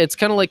something. Yeah, it's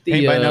kind of like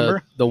Paint by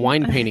number? the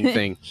wine painting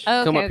thing.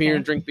 Oh, Come okay, up here okay.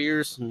 and drink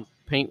beers and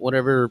paint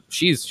whatever.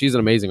 She's an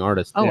amazing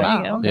artist. Oh There wow.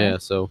 you go. Okay. Yeah,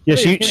 so Yeah,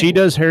 Pretty she kidding.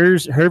 does her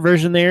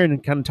version there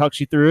and kind of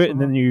talks you through it,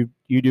 and then you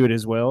do it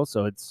as well.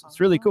 So it's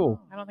really cool.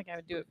 I don't think I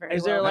would do it very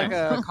Is well. there like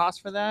though. a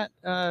cost for that?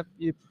 Like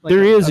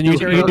There is, and you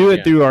material? do it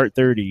Yeah. through Art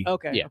 30,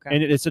 Okay. Yeah. Okay.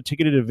 and it's a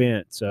ticketed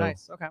event. So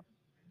Nice. Okay.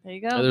 There you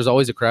go. there's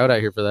always a crowd out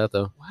here for that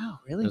though. Wow.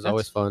 Really? There's That's-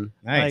 always fun.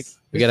 Nice.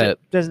 We this gotta-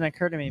 doesn't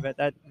occur to me, but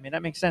that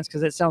makes sense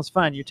because it sounds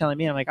fun. You're telling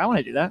me, I'm like, I want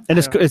to do that. and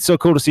it's so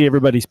cool to see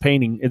everybody's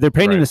painting. They're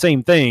painting Right. the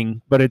same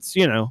thing, but it's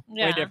yeah.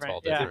 way different.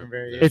 all Yeah. Different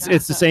variations.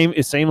 it's the same.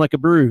 It's same like a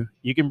brew.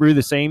 You can brew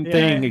the same Yeah.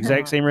 thing,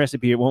 exact same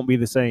recipe. It won't be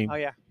the same. Oh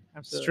yeah.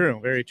 It's Absolutely. true.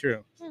 Very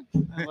true.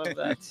 I love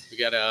that. We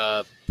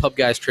got Pub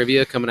Guys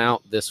Trivia coming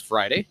out this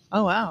Friday.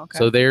 Oh wow. Okay.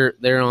 So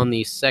they're on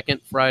the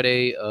second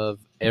Friday of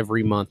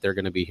every month. They're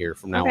going to be here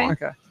from now Okay. on.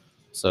 okay.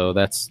 So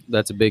that's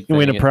a big You thing.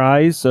 win a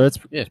prize, so it's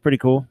Yeah. pretty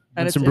cool.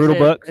 And it's- some brutal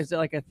bucks. Is it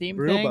like a theme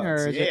Brutal thing, or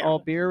bucks, is it yeah. all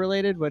beer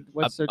related?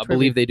 What's I the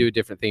believe they do a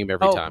different theme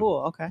every Oh, time.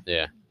 cool. Okay.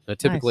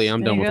 Typically, Nice.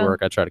 I'm There done you with go. work.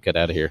 I try to get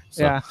out of here.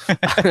 So. Yeah.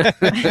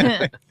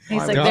 He's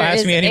like, Don't there ask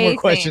is me any a more theme.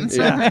 questions.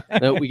 Yeah.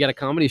 No, we got a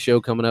comedy show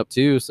coming up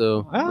too,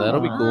 so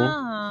that'll be cool.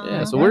 Oh,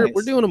 Yeah, so nice.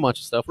 we're doing a bunch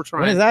of stuff. We're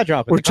When is trying. that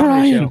dropping? We're The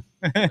comedy trying. show.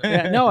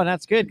 Yeah. No, and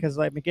that's good because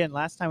like again,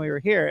 last time we were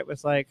here, it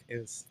was like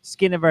Is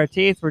skin of our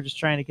teeth. We're just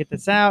trying to get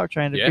this out,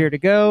 trying to Yeah. beer to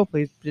go.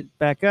 Please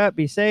back up,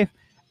 be safe.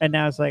 And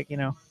now it's like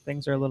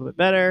things are a little bit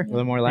better. a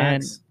little more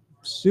lax.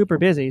 Super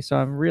busy. So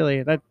I'm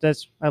really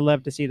that's I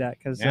love to see that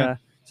because Yeah.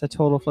 it's a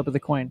total flip of the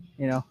coin.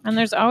 And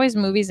there's always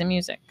movies and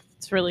music.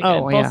 It's really good,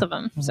 Oh, both yeah. of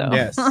them. So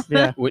Yes.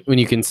 Yeah. When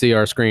you can see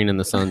our screen and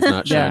the sun's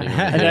not Yeah, shining.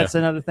 and that's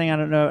another thing. I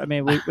don't know. I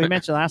mean, we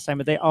mentioned last time,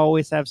 but they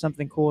always have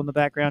something cool in the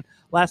background.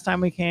 Last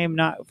time we came,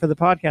 not for the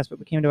podcast, but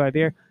we came to buy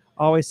beer.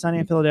 Always Sunny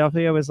in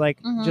Philadelphia was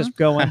like Mhm. just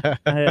going.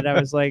 And that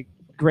was like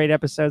great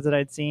episodes that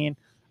I'd seen.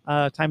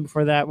 Time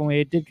before that, when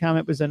we did come,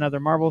 it was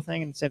another Marvel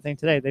thing, and same thing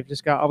today. They've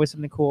just got always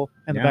something cool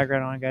in the Yeah.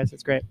 background on, guys.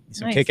 It's great.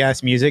 Some Nice.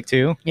 kick-ass music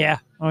too. Yeah.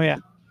 Oh yeah.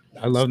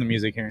 I love the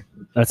music here.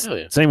 That's Hell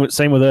yeah. same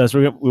with us.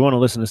 We want to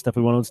listen to stuff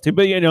we want to listen to,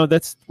 but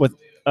that's with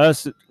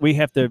us. We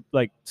have to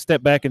like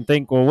step back and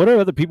think, well, what do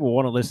other people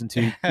want to listen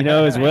to,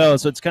 as well.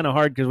 So it's kind of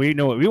hard because we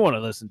know what we want to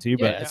listen to, Yeah,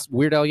 but it's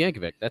Weird Al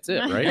Yankovic. That's it,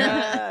 right?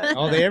 Yeah.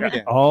 All day, every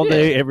day. all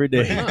day, every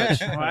Pretty day.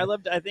 much. Well,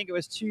 I think it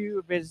was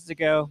 2 visits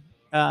ago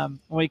when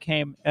we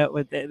came.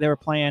 They were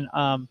playing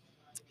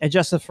and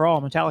Justice for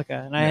All,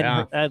 Metallica, and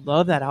I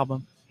love that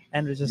album,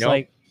 and it was just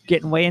like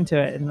getting way into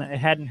it, and I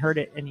hadn't heard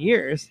it in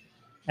years,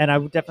 and I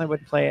definitely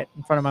wouldn't play it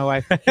in front of my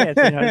wife and kids.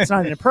 It's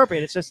not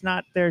inappropriate. It's just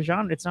not their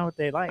genre. It's not what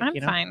they like. I'm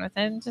fine with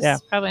it.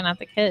 Just probably not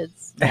the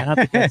kids. Yeah, not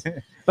the kids.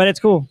 But it's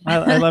cool.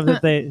 I love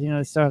that they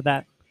still have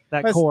that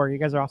core. You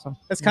guys are awesome.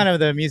 That's kind of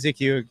the music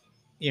you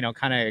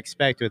kind of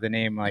expect with a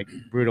name like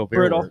Brutal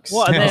Beer Brutal. Works.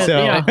 Well,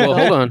 then, Well,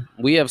 hold on.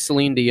 We have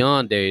Celine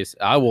Dion days.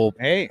 I will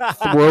Hey,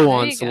 throw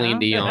on you Celine go.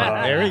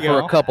 Dion There you for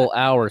go. a couple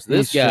hours.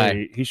 This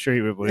guy, he's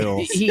straight with Will.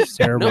 he's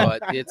terrible. No,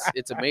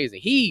 it's amazing.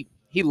 He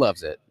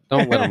loves it.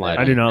 Don't let him lie.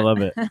 I do not love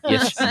it,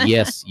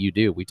 Yes, you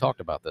do. We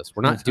talked about this.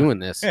 We're not doing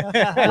this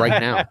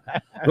right now.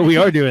 but we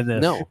are doing this.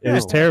 No, it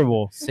is no.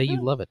 terrible Say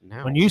you love it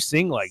now. when you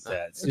sing like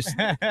that. It's just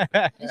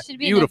It should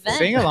be Beautiful. an event.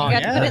 Sing along, You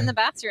got to put yeah. it in the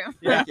bathroom.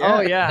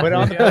 Oh yeah. Put it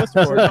on the Yeah. post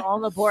board.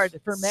 On the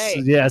board for May.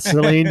 yeah,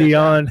 Celine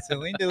Dion.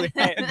 Celine Dion.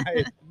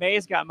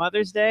 May's got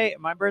Mother's Day.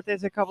 My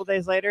birthday's a couple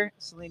days later.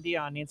 Celine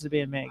Dion needs to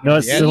be in May. No,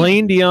 it's Yeah.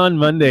 Celine Dion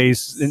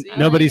Mondays. And See?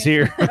 nobody's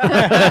here.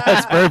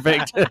 That's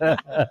perfect.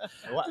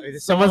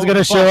 Someone's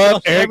gonna show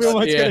up.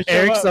 Everyone's gonna show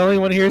Eric's up. the only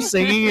one here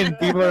singing, and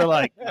people are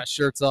like, My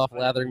shirt's off,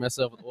 lathering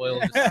myself with oil,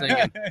 just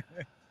singing.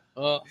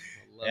 Oh,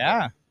 I love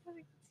Yeah.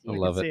 I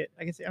love see it.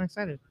 I can see. I'm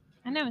excited.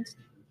 I know. It's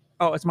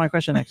Oh, it's my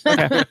question next.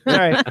 Okay.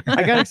 Sorry.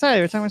 I got excited.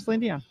 We're talking about Celine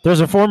Dion.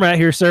 "There's a format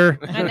here, sir."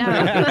 I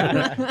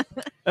know.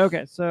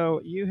 Okay.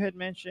 So you had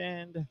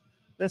mentioned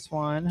this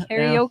one. Now-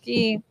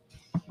 Karaoke.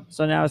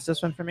 so now it's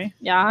this one for me?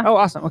 Yeah. Oh,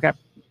 awesome. Okay.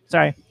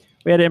 Sorry.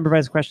 We had to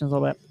improvise questions a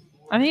little bit.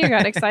 I think you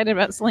got excited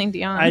about Celine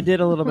Dion. I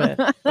did a little bit,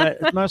 but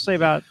it's mostly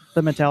about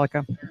the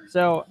Metallica.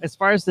 So as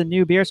far as the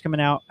new beers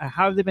coming out,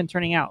 how have they been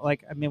turning out?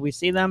 Like, I mean, we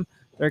see them,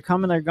 they're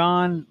coming, they're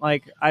gone.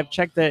 Like, I've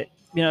checked that,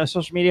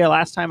 social media.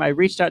 Last time I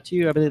reached out to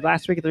you, I believe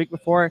last week or the week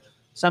before,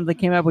 something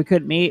came up we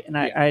couldn't meet, and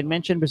I had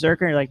mentioned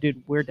Berserker. And you're like,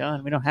 dude, we're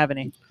done. We don't have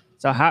any.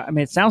 So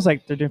it sounds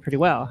like they're doing pretty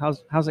well.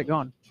 How's it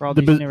going for all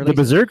these new The releases?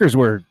 Berserkers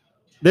were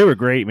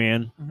great,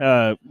 man.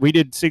 We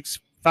did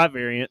 5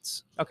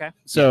 variants. Okay.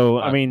 So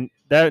Yeah. I mean,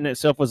 that in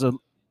itself was a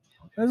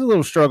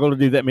little struggle to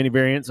do that many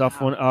variants off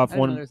Wow. one I didn't know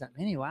one. there's that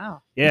many.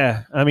 Wow.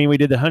 Yeah, I mean, we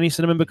did the honey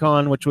cinnamon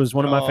pecan, which was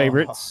one of my Oh,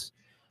 favorites.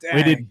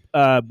 We Dang.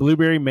 did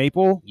blueberry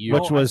maple, You-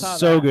 which Oh, I was saw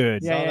so that.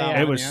 good. Yeah, yeah,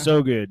 It yeah. was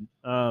so good.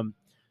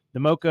 The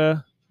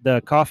mocha,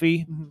 the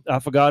coffee, Mhm.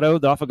 affogato.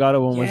 The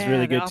affogato one was Yeah,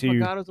 really the good too.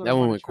 Affogatos what That I one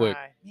wanna went quick.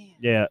 try. Man.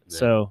 Yeah.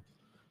 So,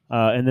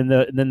 and then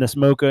the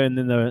smocha, and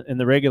then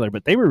the regular.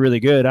 But they were really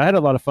good. I had a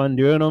lot of fun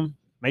doing them,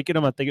 making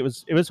them. I think it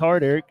was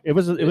hard, Eric. It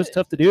was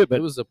tough to do it, but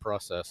It was a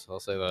process. I'll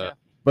say that.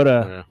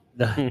 the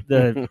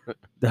Yeah.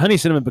 the honey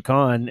cinnamon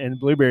pecan and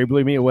blueberry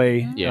blew me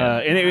away. Yeah.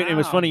 And it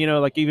was Wow. funny,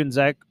 like even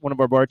Zach, one of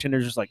our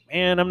bartenders, was like,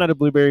 "Man, I'm not a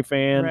blueberry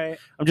fan. Right.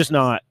 I'm just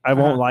not. I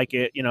Uh-huh. won't like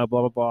it. Blah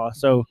blah blah."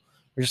 So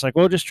we're just like,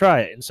 "Well, just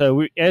try it." And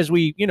so as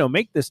we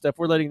make this stuff,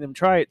 we're letting them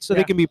try it so Yeah.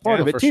 they can be part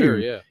Yeah, of it for too, sure,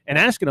 yeah. and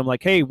asking them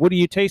like, "Hey, what do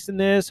you taste in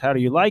this? How do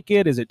you like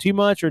it? Is it too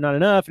much or not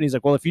enough?" And he's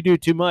like, "Well, if you do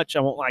too much, I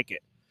won't like it."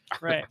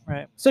 Right.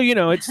 Right. So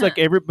it's like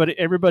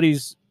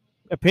everybody's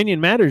opinion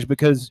matters,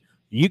 because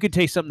you could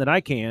taste something that I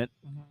can't,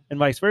 Mhm. and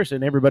vice versa,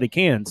 and everybody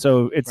can.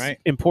 So it's Right.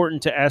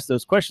 important to ask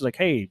those questions, like,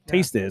 "Hey,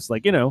 taste this,"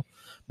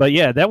 But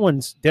yeah, that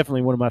one's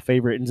definitely one of my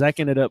favorite, and Zach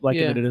ended up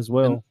liking Yeah. it as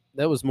well. And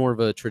that was more of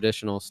a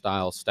traditional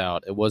style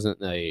stout. It wasn't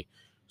a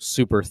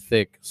super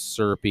thick,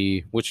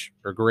 syrupy, which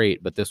are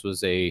great, but this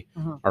was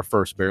Uh-huh. our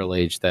first barrel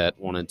age that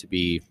wanted to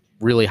be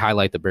really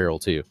highlight the barrel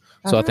too.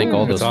 So I think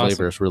all That's those awesome.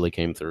 flavors really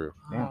came through.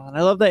 Yeah. And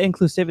I love that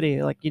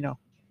inclusivity, like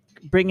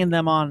bringing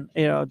them on,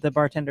 the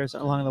bartenders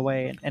along the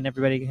way, and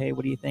everybody, hey,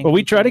 what do you think? But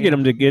we try to get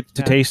them to get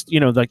to Yeah. taste,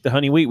 like the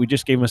honey wheat. We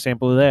just gave them a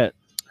sample of that.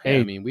 Yeah, Hey,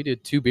 I mean, we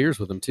did 2 beers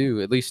with them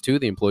too. At least 2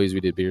 of the employees we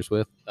did beers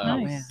with. Oh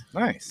Nice. man,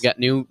 Nice. We got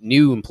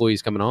new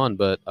employees coming on,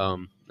 but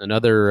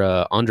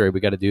another Andre, we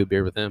got to do a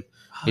beer with him.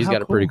 He's How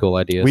got a pretty cool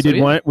idea. we So, did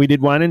yeah. wine. We did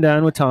wine and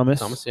dine with Thomas.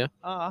 Thomas, yeah.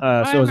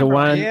 So it was a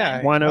wine,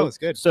 Yeah, wine that oak was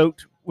good.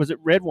 soaked. Was it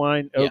red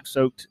wine Yeah. oak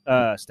soaked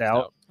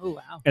stout? Oh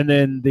wow. And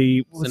then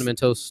the Cinnamon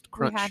toast We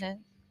crunch. had it.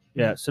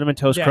 yeah cinnamon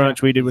toast Yeah,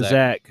 crunch we did with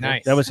Zach. Zach.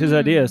 Nice. That was his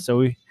idea. So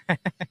we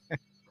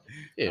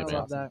Yeah, I man.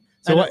 love that.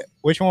 So I know-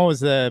 which one was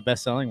the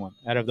best selling one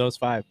out of those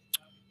 5?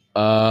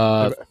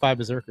 5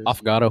 berserkers.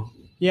 Affogato.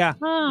 Yeah,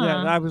 Huh.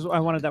 yeah. I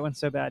wanted that one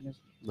so bad. and it's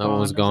That one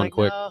was I gone like,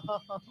 quick. "No."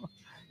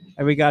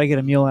 And we got to get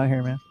a mule out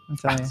here, man. I'm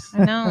telling you.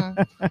 I know.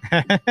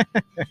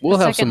 We'll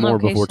have some Second more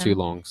before location. too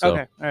long. So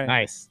Okay, all right.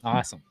 Nice.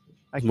 Awesome.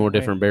 I can't more wait.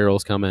 different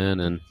barrels come in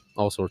and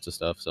all sorts of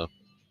stuff. So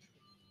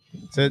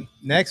So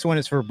next one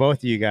is for both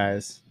of you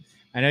guys.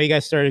 I know you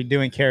guys started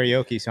doing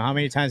karaoke. So how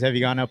many times have you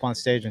gone up on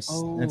stage and,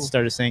 Oh. and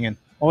started singing?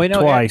 Oh, we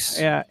know Twice.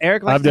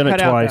 Eric likes I've done to it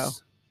cut out,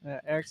 twice. though.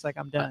 Eric's like,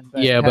 I'm done.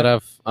 yeah, but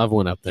I've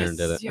went up there and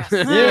did it. Yes,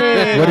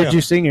 Yeah. What did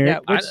you sing, yeah.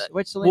 Eric?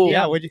 Which Celine well,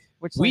 Dion? Yeah. Would you?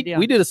 Which we Celine Dion?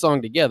 we did a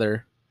song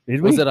together.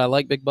 Did we? Was it I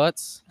Like Big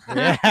Butts?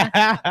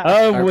 Yeah.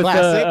 Oh, Our with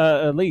classic.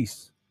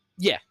 Elise.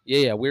 Yeah.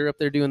 We were up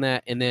there doing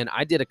that, and then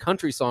I did a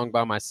country song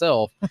by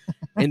myself,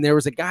 and there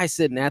was a guy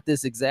sitting at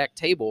this exact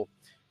table,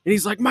 and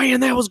he's like, "Man,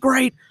 that was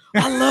great.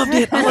 I loved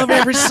it. I love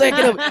every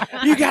second of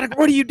it.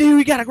 What do you do?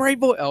 You got a great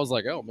voice." I was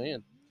like, "Oh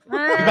man."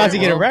 You're about to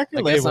get a Well, record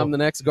I guess label. I'm the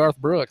next Garth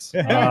Brooks.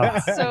 so No.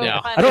 funny.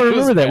 I don't It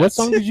was remember that. bad. What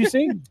song did you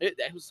sing? It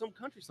was some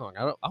country song.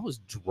 I was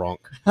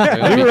drunk.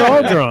 We were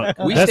all drunk.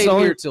 We That's stayed the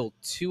only- here till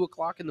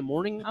 2:00 in the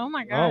morning. Oh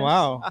my gosh. Oh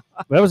wow.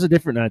 That was a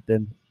different night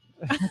then.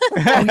 Oh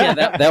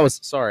yeah, that was.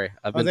 Sorry,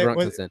 I've been Was it- drunk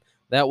was- since then.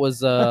 That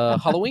was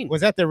Halloween.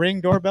 Was that the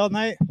Ring doorbell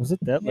night? Was it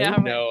that late? Yeah.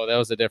 No, that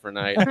was a different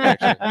night.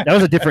 Actually. That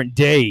was a different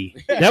day.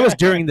 That was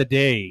during the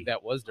day.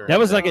 That was during. That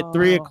was the like day. at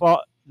 3 Oh.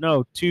 o'clock.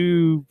 No,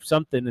 2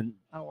 something. And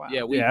Oh wow.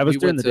 Yeah, we, Yeah, I was we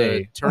during went the to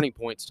day. Turning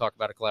Point to talk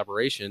about a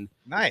collaboration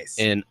Nice.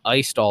 and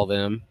iced all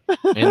them,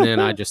 and then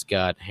I just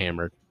got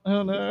hammered.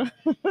 Oh no.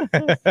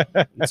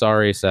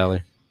 Sorry,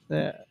 Sally.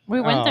 Yeah.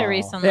 We went Oh. there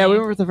recently. Yeah, we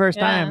were the first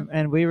Yeah. time,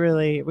 and we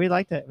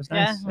liked it. It was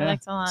Yeah, nice. we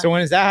liked it a lot. So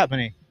when is that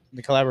happening?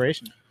 The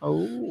collaboration.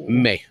 Oh.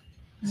 May.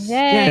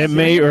 Yay. it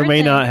may or may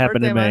Birthday. not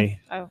happen in Birthday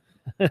May. month.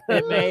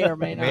 It may or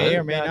may not. May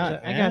or may Gotcha.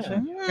 not, I yeah.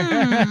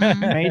 gotcha.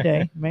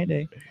 Mm.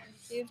 Mayday.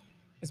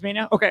 It's me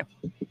now. Okay.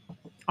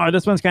 Oh,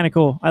 this one's kind of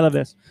cool. I love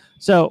this.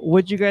 So,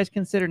 would you guys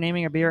consider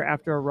naming a beer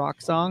after a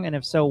rock song, and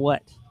if so,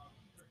 what?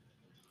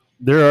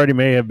 There already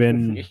may have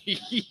been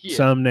Yeah.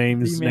 some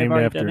names You may have named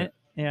already after. done it.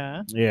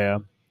 Yeah. Yeah,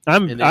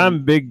 And then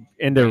I'm big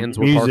into Bands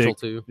were partial music.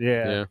 to.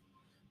 Yeah.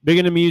 Big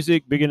into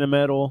music, big into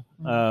metal.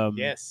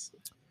 Yes.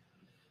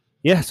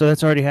 Yeah, so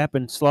that's already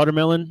happened.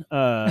 Slaughtermelon.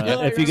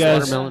 Yeah. If you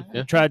guys Slaughtermelon,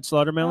 yeah. tried Oh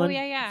Slaughtermelon,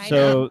 yeah, yeah. I So-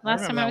 know. I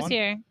Last remember time that I was one.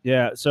 here.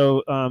 yeah.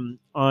 So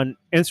on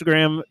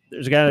Instagram,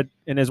 there's a guy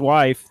and his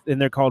wife, and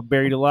they're called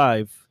Buried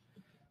Alive,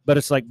 but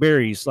it's like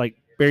berries, like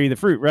berry the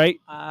fruit, right?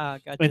 Ah,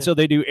 gotcha. And so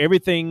they do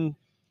everything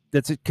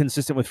that's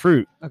consistent with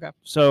fruit. Okay.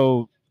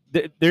 So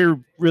they're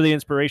really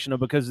inspirational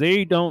because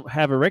they don't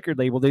have a record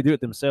label; they do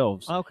it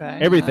themselves. okay.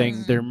 Everything,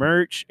 Mm. their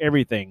merch,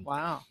 everything.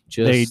 Wow.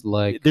 Just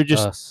like they're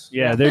just- us.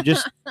 Yeah, they're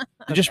just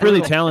really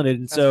brutal. talented,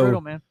 and That's so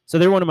brutal, man. so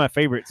they're one of my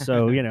favorites.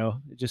 So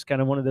just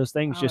kind of one of those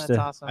things. Oh, just that's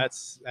to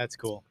awesome. That's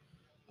cool.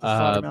 The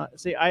Slaughtermelon.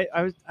 See, I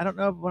don't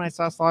know when I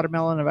saw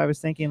Slaughtermelon if I was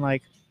thinking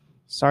like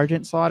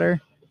Sergeant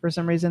Slaughter for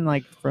some reason,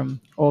 like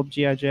from old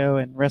G.I. Joe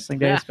and wrestling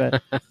days,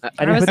 but I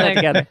didn't was put that like-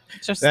 together.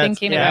 Just That's-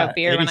 thinking yeah, about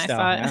beer when 80 I style,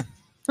 saw it. yeah.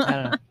 I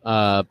don't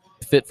know.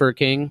 Fit for a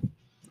King.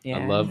 Yeah.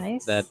 I love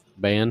Nice. that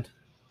band.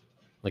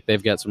 Like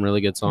they've got some really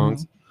good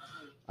songs.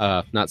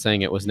 Not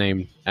saying it was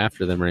named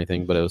after them or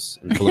anything, but it was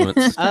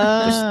influenced.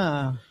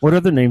 Ah. what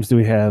other names do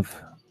we have?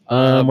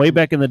 Way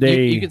back in the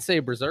day, You could say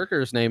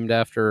Berserker's named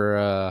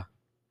after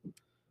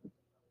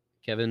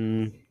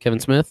Kevin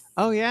Smith.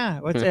 Oh yeah.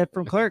 What's it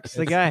from Clerks?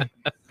 The guy.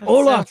 That's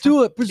Olaf, so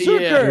do it,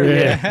 Berserker.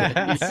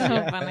 Yeah. So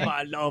funny.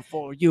 My love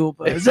for you,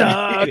 Yeah.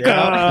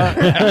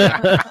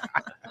 Berserker.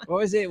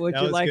 What was it? Would That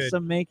you was like good.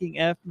 some making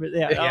F?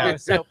 Yeah, Yeah. oh,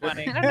 it's so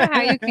funny. I don't know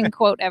how you can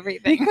quote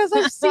everything. Because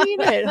I've seen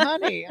it,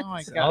 honey. Oh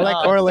my god. All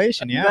that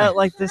correlation, yeah. But,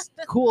 like this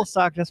cool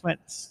sock just went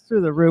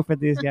through the roof with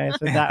these guys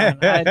with that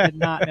one. I did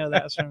not know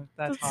that was from.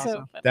 That's That's so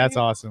awesome. funny. That's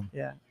awesome.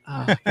 Yeah.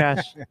 Oh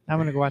gosh, I'm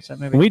gonna go watch that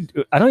movie.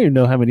 I don't even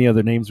know how many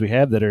other names we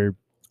have that are.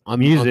 I'm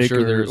Music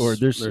sure or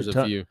there's there's a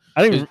ton- few.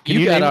 I don't even. Can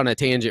You got name, on a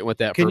tangent with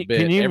that can for a you- bit.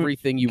 can you-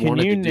 Everything you Can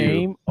wanted you to do.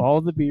 name all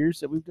the beers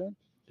that we've done?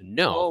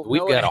 No, Oh,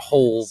 we've no got way. a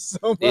whole. So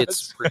much.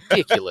 It's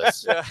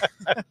ridiculous.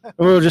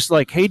 We were just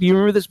like, "Hey, do you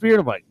remember this beer?" And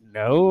I'm like,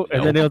 "No,"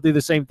 and then they'll do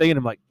the same thing, and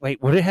I'm like, "Wait,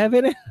 what did it have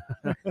in it?"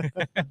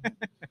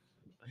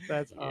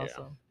 That's Yeah.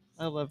 awesome.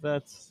 I love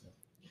that.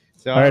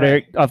 So, All right,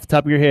 Eric, off the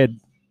top of your head,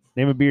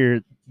 name a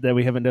beer that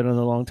we haven't done in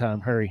a long time.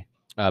 Hurry.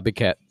 Big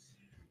Cat.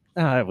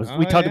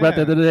 We talked about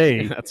that the other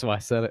day. That's why I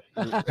said it.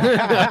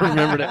 I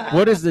remembered it.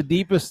 What is the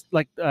deepest,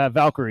 like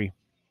Valkyrie?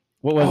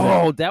 What was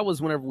Oh, that was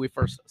whenever we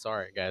first.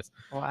 Sorry, guys.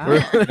 Wow.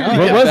 it? What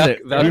Yeah, was that-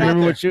 it? that- Do you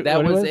remember what That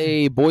what it was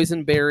a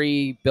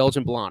boysenberry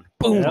Belgian blonde.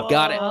 Boom, Yep.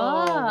 got it.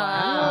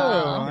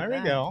 Oh, there we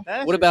go.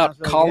 That What actually about sounds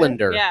really good.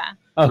 Colander? Yeah.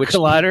 Oh, which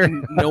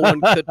Collider. no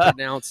one could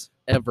pronounce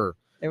ever.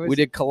 It was, We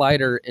did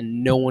Collider,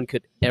 and no one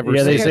could ever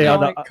Yeah, they say say it. all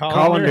the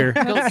Colander.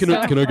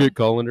 Colander. Can I get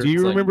Colander? Do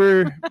you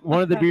remember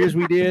one of the beers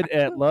we did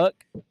at Luck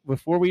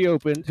before we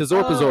opened?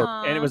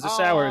 Gazorpazorp? And it was a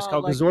sour. It's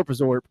called like-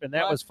 Gazorpazorp, and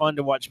that Luck. was fun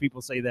to watch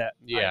people say that. Are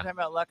you Yeah. talking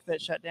about Luck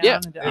that shut down? Yeah.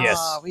 Yes.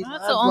 Oh, we That's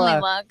love the only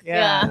Luck. luck.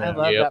 Yeah, Yeah. I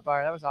love Yep. that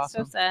bar. That was So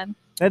awesome. sad.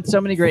 They had so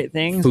many great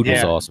things. Food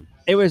was Yeah. awesome.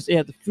 It was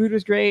the food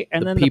was great,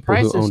 and The then the people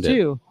who prices owned it.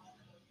 too.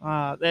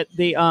 That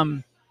the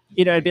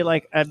it'd be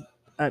like a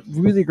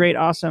really great,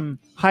 awesome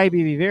high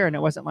BB beer, and it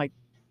wasn't like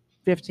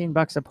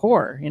 $15 a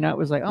pour. It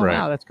was like, oh Right.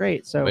 wow, that's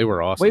great. So They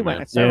were awesome. we man.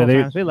 went several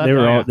times. We loved they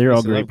were it. all they're all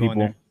Used to great love going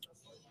people. there.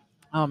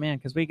 Oh man,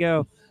 because we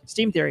go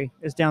Steam Theory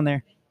is down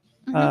there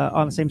Mhm.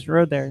 on the same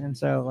road there, and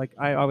so like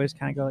I always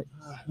kind of go like,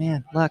 oh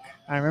man, Luck.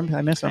 I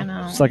miss I them.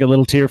 know. It's like a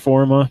little tear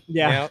for them.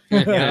 Yeah.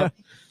 Yeah.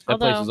 That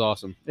place Although- was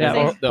awesome. Yeah.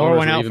 They- The Or owners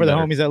went were out even for the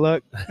better. homies that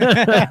look.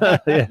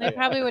 yeah. They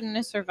probably wouldn't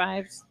have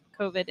survived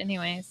COVID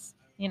anyways.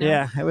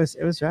 Yeah, it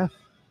was rough.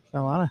 A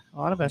lot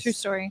of us. True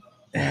story.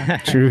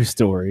 True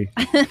story.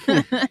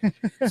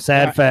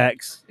 Sad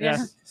facts.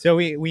 Yeah. So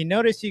we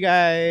noticed you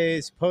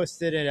guys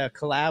posted a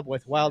collab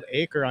with Wild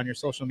Acre on your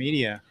social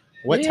media.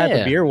 What type Yeah.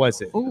 of beer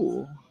was it?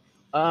 Ooh.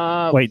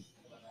 Wait,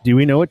 do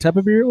we know what type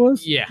of beer it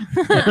was? Yeah.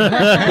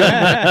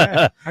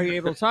 Are you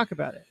able to talk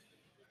about it?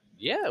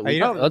 Yeah, you we,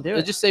 don't do it.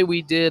 let's just say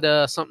we did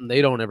something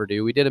they don't ever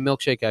do. We did a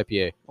milkshake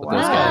IPA with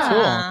those Wow. guys.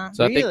 Cool.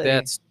 So I think Really?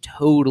 that's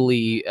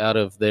totally out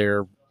of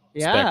their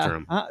Yeah.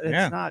 spectrum. It's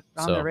Yeah. not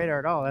on So- the radar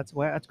at all. That's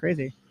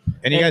crazy.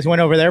 And you guys went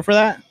over there for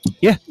that?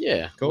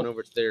 Yeah, Cool. went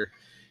over to their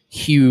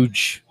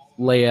huge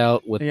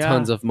layout with Yeah.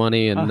 tons of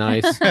money and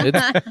nice.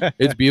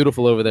 It's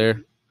beautiful over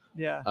there.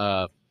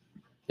 Yeah.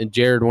 And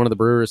Jared, one of the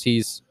brewers,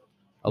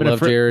 I Been a love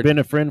fri- Jared. Been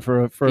a friend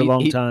for a He-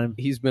 long he- time.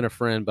 He's been a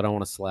friend, but I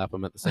want to slap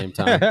him at the same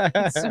time.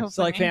 So It's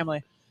like funny.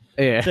 family.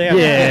 yeah.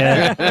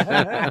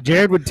 Yeah.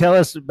 Jared would tell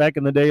us back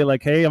in the day,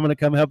 like, "Hey, I'm going to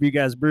come help you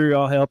guys brew.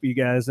 I'll help you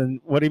guys."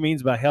 And what he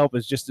means by help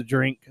is just to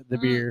drink the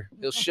Mm. beer.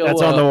 He'll show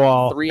That's up on the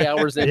wall. 3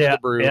 hours into Yeah, the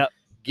brew, yeah.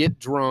 get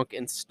drunk,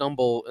 and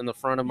stumble in the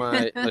front of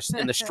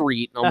in the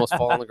street and almost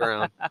fall on the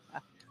ground.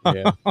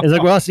 Yeah. He's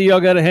like, "Well, I see y'all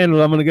got a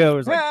handle. I'm going to go."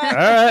 It's like, "All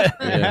right."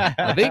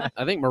 Yeah.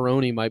 I think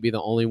Maroney might be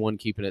the only one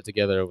keeping it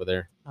together over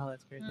there. Oh,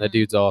 that's great. That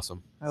dude's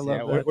awesome. I love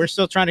Yeah, that. we're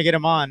still trying to get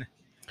him on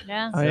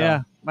Yeah. Oh So-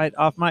 yeah, might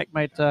off mic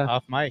might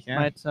off mic. Yeah.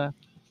 might Get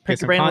pick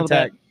some your brain a little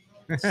bit.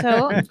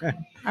 contact. So,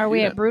 are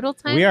we at brutal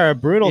time? We are a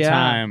brutal Yeah.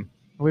 time.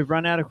 We've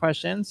run out of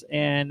questions,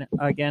 and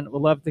again,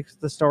 we'll love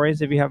the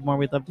stories. If you have more,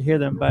 we'd love to hear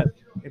them. But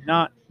if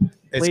not,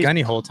 It's Please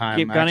gunny hole time.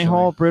 keep gunny actually.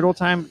 hole, brutal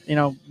time.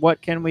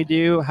 What can we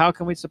do? How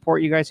can we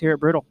support you guys here at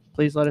Brutal?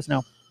 Please let us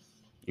know.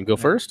 You can go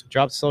first.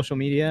 Drop social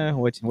media.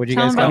 What you Tell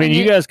guys them got? I mean,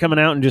 you guys coming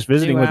out and just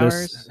visiting New with hours.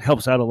 us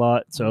helps out a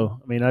lot. So,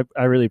 I mean,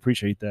 I really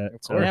appreciate that.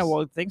 So, course. Yeah,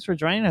 well, thanks for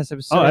joining us. It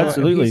was Oh, so,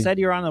 absolutely. He said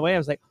you were on the way. I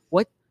was like,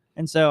 what?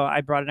 And so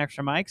I brought an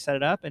extra mic, set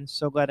it up, and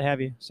so glad to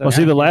have you. So well,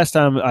 see, the last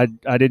time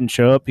I didn't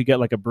show up, he got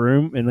like a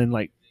broom and then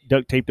like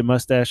duct taped a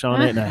mustache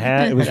on it and a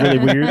hat. It was really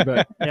weird,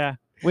 but yeah,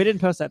 we didn't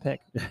post that pic.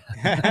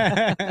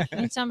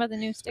 Can you tell them about the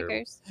new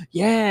stickers?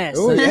 Yes.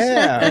 Oh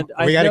yeah, And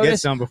I we got to get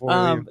noticed, some before we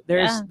leave.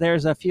 Yeah.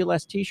 There's a few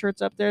less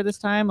T-shirts up there this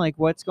time. Like,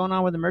 what's going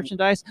on with the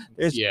merchandise?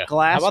 There's Yeah. How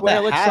glassware. about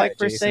that Looks hat, like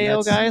for Jason?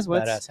 sale, That's guys.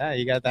 What's badass hat?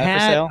 You got that hat?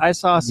 for sale? I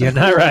saw some you're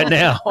not right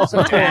now.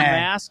 some cool Yeah.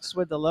 masks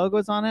with the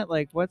logos on it.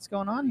 Like, what's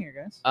going on here,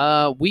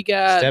 guys? We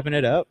got Stepping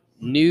it up.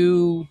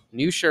 new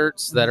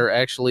shirts that are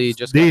actually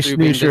just got These through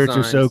new being shirts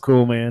are so designs.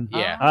 cool, man.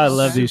 Yeah, I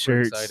love these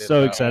super shirts.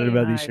 So excited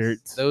about Nice. these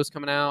shirts. those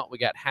coming out. We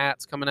got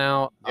hats coming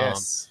out.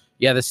 Yes.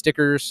 Yeah, the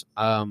stickers.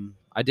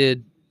 I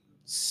did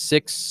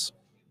six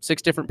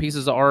different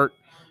pieces of art.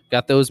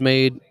 Got those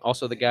made.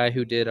 Also, the guy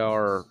who did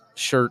our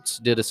shirts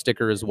did a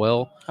sticker as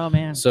well. Oh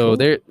man. So cool.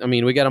 there. I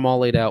mean, we got them all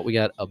laid out. We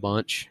got a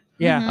bunch.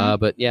 Yeah. Mhm.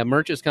 But yeah,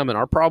 merch is coming.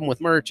 Our problem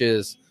with merch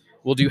is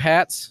we'll do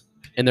hats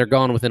and they're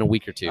gone within a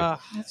week or two.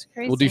 That's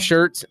crazy. We'll do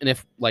shirts, and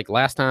if like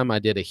last time, I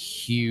did a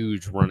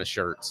huge run of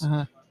shirts.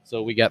 Uh-huh.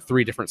 So we got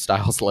 3 different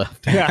styles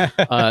left. Yeah.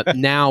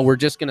 Now we're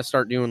just gonna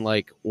start doing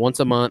like once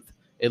a month,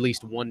 at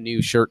least one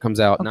new shirt comes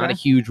out. Not Okay. a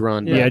huge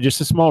run. Yeah. just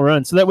a small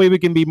run. So that way we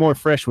can be more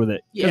fresh with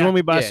it. Because Yeah. when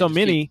we buy Yeah, so just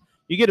many,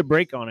 you get a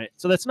break on it.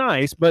 So that's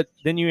nice. But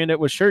then you end up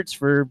with shirts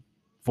for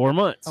 4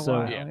 months. Oh, so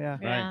wow. yeah. Yeah.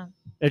 Yeah.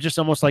 it's just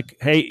almost like,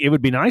 hey, it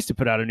would be nice to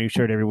put out a new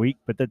shirt every week,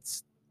 but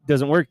that's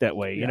doesn't work that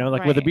way. You Yeah. know,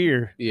 like with a Right.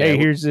 beer. Yeah, Hey, we-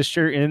 here's this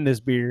shirt and this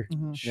beer.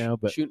 Mhm. You know,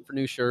 but Shooting for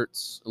new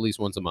shirts at least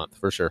once a month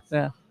for sure.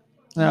 No,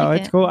 Like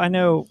it's it. cool. I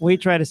know we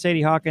tried to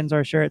Sadie Hawkins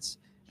our shirts,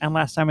 and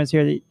last time I was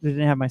here, they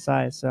didn't have my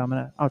size. So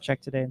I'll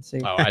check today and see.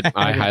 Oh,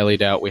 I highly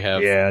doubt we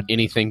have yeah,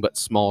 anything but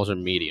smalls or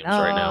mediums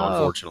right now. Oh.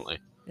 Unfortunately,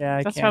 Yeah,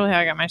 I That's can't. probably how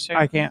I got my shirt.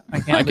 I can't.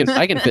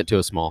 I can fit to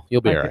a small.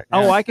 You'll be I all can- right.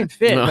 Oh, I can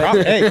fit. No. but-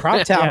 Crop, hey,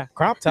 crop top. Yeah.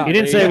 Crop top. he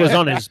didn't say it was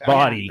on his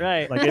body.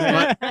 Right. Like it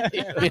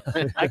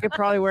might, I could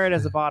probably wear it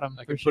as a bottom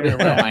I for can sure. put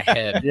it around my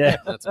head. Yeah.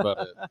 That's about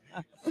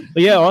it.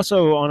 But yeah,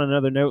 also on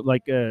another note,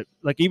 like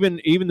even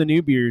the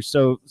new beers.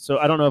 So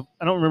I don't know.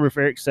 I don't remember if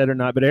Eric said or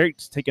not, but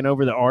Eric's taken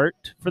over the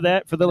art for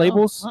the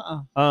labels.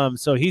 Uh-uh.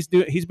 So he's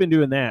been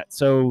doing that.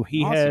 So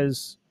he Awesome.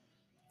 has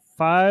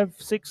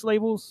 5-6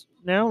 labels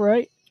now,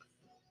 right?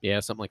 Yeah,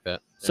 something like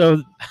that.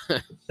 So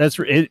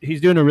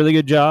he's doing a really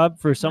good job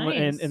for someone,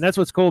 Nice. and that's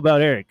what's cool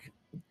about Eric.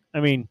 I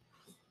mean,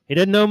 he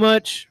doesn't know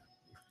much,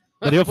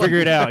 but he'll figure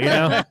it out, you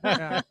know.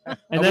 Yeah.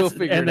 And I will that's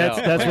figure and it that's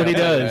out. that's what he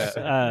does.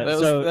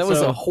 That was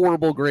so- a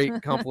horrible,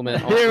 great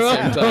compliment. all at Yeah, the well,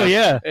 same time. oh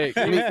yeah. Hey,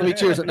 let me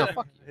cheers it. No,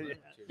 fuck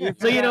you.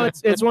 So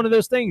it's one of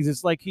those things.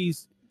 It's like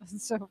he's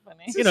That's so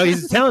funny.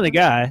 he's a talented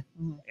guy,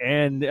 Mhm.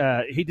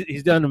 and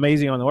he's done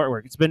amazing on the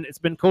artwork. It's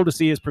been cool to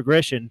see his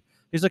progression.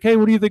 He's like, hey,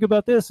 what do you think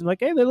about this? And like,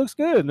 hey, that looks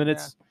good. And then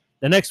it's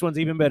the next one's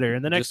even better,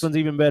 and the next Just- one's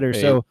even better.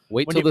 Hey, so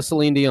wait when till you- the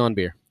Celine Dion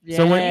beer.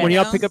 so when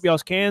y'all Yeah. pick up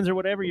y'all's cans or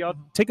whatever, y'all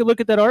take a look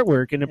at that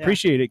artwork and Yeah.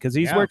 appreciate it because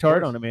he's Yeah, worked of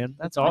hard course. on it, man.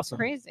 That's That's awesome.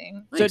 Crazy.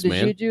 So Thanks, did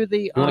man. you do the?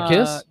 You want a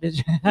kiss? Did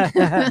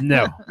you,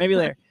 No. maybe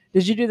later.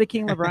 Did you do the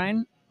King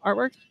LeBron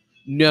artwork?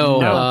 No,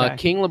 No. Okay.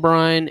 King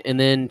LeBron, and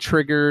then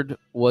Triggered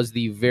was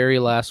the very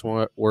last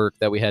work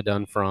that we had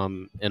done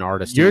from an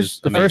artist. Yours, who's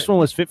the amazing. first one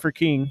was Fit for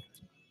King.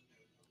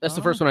 That's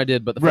the Oh. first one I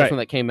did, but the first Right. one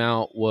that came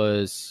out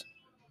was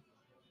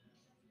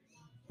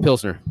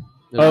Pilsner.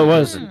 Oh, it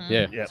was.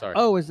 Yeah. Yeah. Sorry.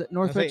 Oh, is it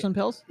North I was like- Richland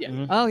Pills? Yeah.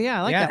 Mhm. Oh yeah,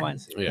 I like yeah. that one.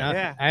 Yeah.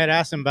 Yeah. I had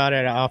asked him about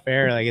it off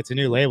air. Like it's a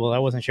new label. I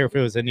wasn't sure if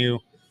it was a new.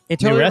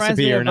 It New totally reminds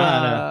recipe me or of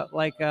not,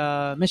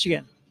 like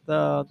Michigan.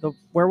 the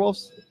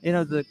werewolves. You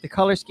know the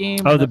color scheme.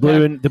 Oh, and the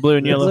blue and The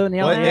yellow. blue and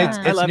yellow. Well, Yeah. it's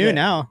I love new it.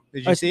 now.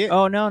 Did you see it?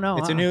 Oh no,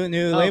 It's a uh-uh.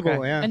 new Oh, label.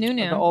 okay. Yeah. A new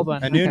The old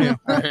one. A new.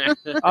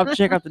 I'll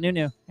check out the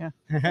new. Yeah.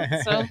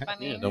 So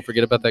funny. Yeah, don't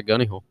forget about that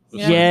gunny hole.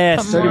 Yeah.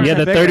 Yes. Come on. Yeah,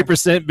 the 30%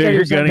 30%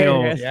 bigger 30% gunny bigger,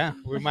 hole. guys. Yeah,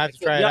 we might have to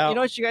try it You out.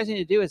 know what you guys need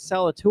to do is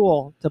sell a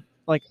tool to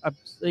like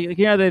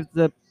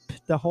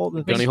the whole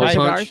the Gunny thing hole for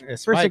punch? cigars,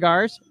 It's for spike.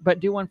 cigars, but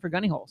do one for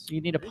gunny holes.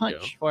 You need a There you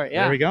punch for it.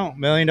 Yeah. There we go. $1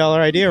 million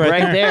idea right,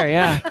 Right there.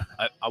 Yeah.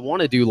 I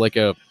want to do like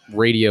a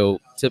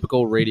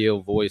typical radio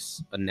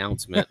voice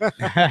announcement.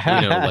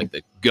 Like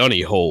the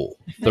gunny hole,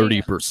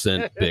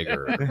 30%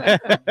 bigger.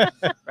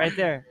 Right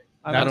there.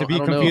 Not to don't- be I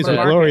don't know confused if with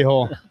that- Glory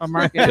Hole. A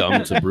market.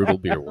 Come to Brutal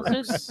Beer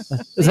Works.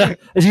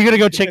 Is you gonna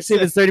go check see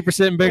if it's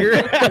 30% bigger?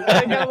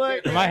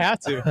 You might have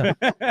to.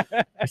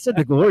 I said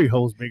the glory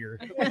hole's bigger.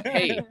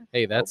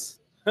 Hey, that's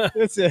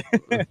That's it.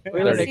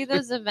 We see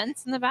those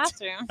events in the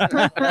bathroom.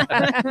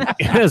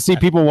 Yeah, see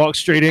people walk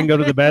straight in, go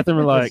to the bathroom,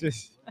 and like, It's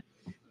just-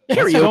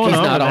 what's going karaoke's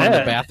on not with on in the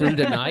that? bathroom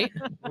tonight.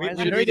 we Should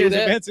know we do there's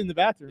that? events in the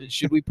bathroom.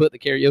 Should we put the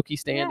karaoke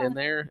stand Yeah. in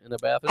there in the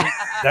bathroom?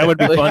 That would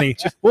be funny.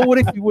 Well, what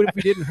if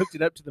we didn't hook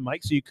it up to the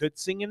mic so you could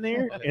sing in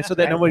there, and so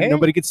that Hey.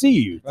 nobody could see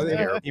you? Well,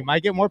 terrible. you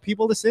might get more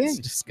people to sing. It's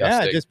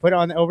disgusting. Yeah, just put it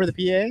on over the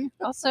PA.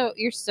 Also,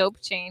 your soap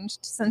changed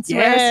since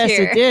Yes, I was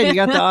here. it did. You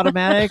got the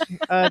automatic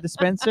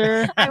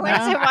dispenser. I went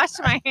now. to wash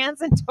my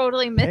hands and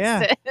totally missed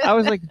Yeah. it. I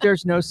was like,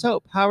 "There's no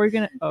soap. How are we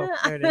gonna?" Oh,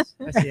 there it is.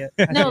 I see it.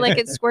 I see No, it. like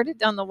it squirted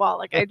down the wall.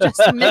 Like I just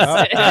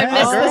missed it. I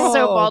missed the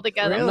soap Oh,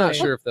 altogether. I'm not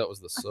sure if that was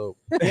the soap.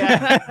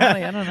 Yeah, I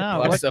don't A know.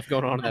 lot of What- stuff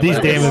going on in that These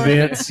bathroom. damn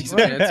events. These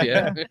events,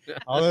 yeah.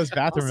 All those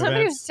bathroom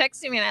Somebody events. was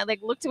texting me and I like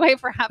looked away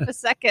for half a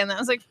second. I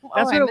was like, oh,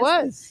 That's I what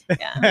it missed was.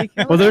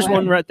 Yeah. Well, there's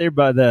one right there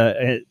by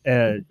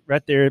the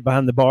right there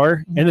behind the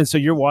bar, and then so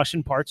you're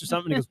washing parts or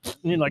something. And, and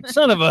you're like,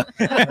 "Son of a!"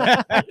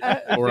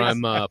 Or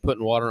I'm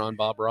putting water on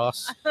Bob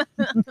Ross.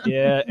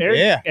 Yeah, Eric.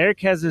 Yeah. Eric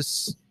has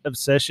this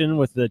obsession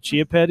with the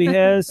chia pet he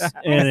has,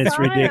 and it's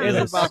Sorry. Is it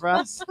ridiculous. Bob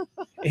Ross?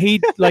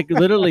 He like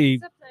literally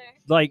It's up there.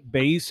 like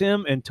bathes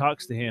him and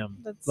talks to him,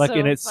 That's like, so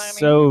and it's funny.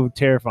 so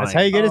terrifying. That's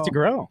how you get it to Oh.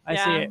 grow. I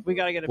Yeah. see it. We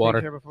gotta get a Water.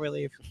 picture before we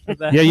leave. of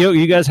that. Yeah,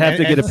 you guys have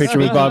to And- get a and picture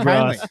with speaking Bob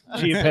kindly.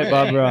 Ross, chia pet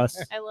Bob Ross.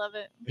 I love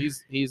it.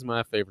 He's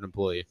my favorite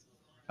employee.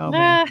 Oh,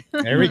 man.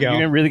 There we go.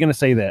 You're really gonna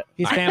say that?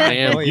 He's I family.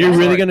 am. Oh, yeah. You're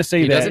really Sorry. gonna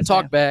say He that? doesn't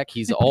talk back.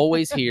 He's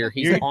always here.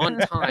 He's You're- on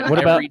time What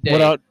about every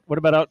day. what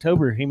about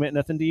October? He meant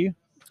nothing to you?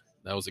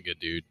 That was a good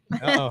dude.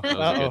 Uh-oh. That was a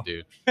Uh-oh.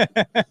 good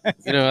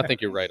dude. I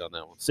think you're right on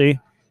that one. See,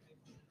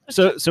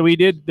 so we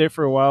did there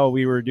for a while.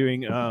 We were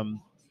doing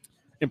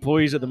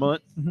employees of the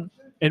month, Mhm.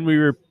 and we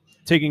were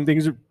taking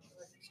things.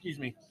 Excuse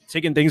me,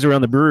 taking things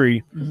around the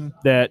brewery Mhm.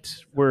 that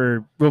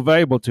were real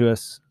valuable to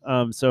us.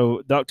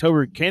 So the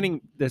October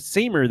canning, the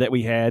seamer that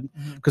we had,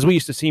 Mhm. because we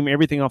used to seam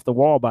everything off the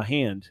wall by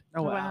hand.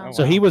 Oh wow. Wow.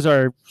 So he was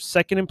our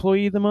second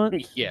employee of the month,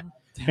 Yeah.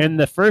 and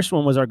the first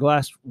one was our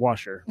glass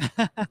washer.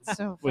 That's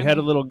so We had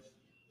a little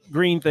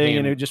green thing, and it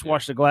Hand- would just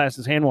wash the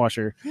glasses, hand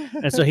washer.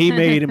 And so he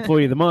made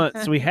employee of the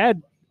month. So we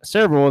had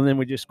several, and then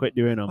we just quit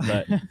doing them.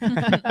 But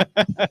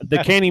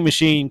the canning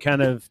machine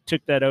kind of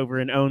took that over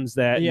and owns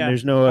that. Yeah, And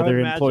there's no I would other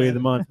employee of imagine. the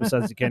month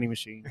besides the canning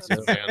machine. So.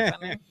 Yeah.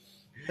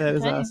 That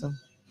is Okay. awesome.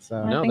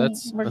 So, No, think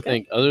that's. we're I good.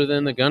 think other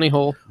than the gunny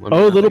hole. I mean, I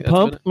Oh, think Little that's been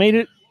Pump it. made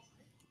it.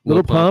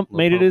 Little Pump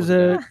made it Pump as was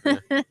a.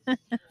 good.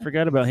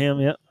 Forgot about him.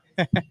 Yeah.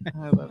 I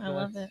love I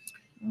love it.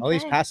 all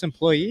these Okay. past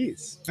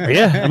employees.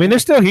 Yeah. I mean, they're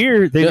still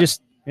here. They Yeah.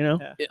 just, you know.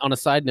 On a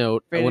side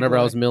note, Faded whenever I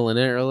away. was milling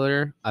in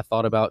earlier, I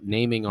thought about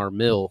naming our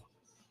mill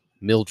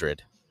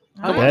Mildred.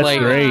 Oh, That's like-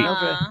 great.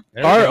 Aw.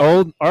 There we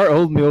Our go.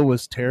 old meal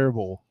was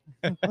terrible.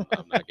 I'm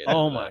not getting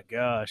Oh into my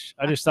gosh!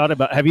 I just thought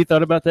about. Have you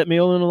thought about that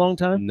meal in a long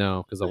that. time?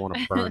 No, because I want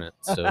to burn it.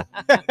 So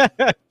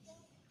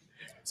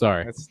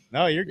sorry,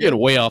 No, you're you're getting good.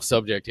 way off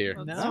subject here.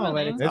 That's No, but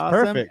funny. it's It's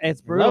awesome. perfect. It's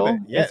Love brutal. it.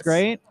 Yes. It's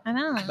great. I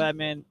know. But I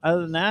mean,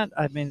 other than that,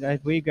 I mean,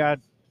 we've got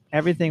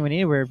everything we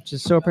need. We're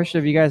just so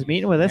appreciative of you guys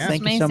meeting with us. Yeah.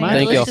 Thank you Amazing. so much.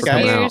 Thank y'all for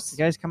coming out. Cheers. You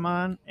guys come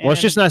on. Well, it's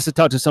and just nice to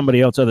talk to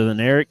somebody else other than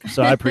Eric,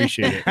 so I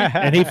appreciate it.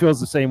 And he feels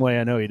the same way.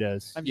 I know he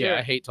does. I'm Yeah, I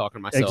sure. hate talking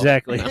to myself.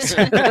 Exactly.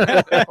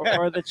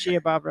 or the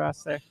Chia Bob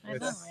Ross there. I know,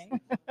 It's-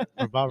 right?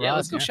 Or Bob Yeah, Ross,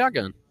 let's go yeah.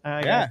 shotgun.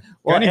 Yeah. Yeah.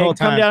 Well, Gunny hey, hole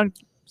come time. down,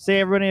 say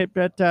everybody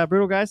at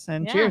Brutal Guys,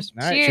 and Yeah. cheers.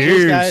 All right, Cheers.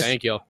 cheers, guys. Thank y'all.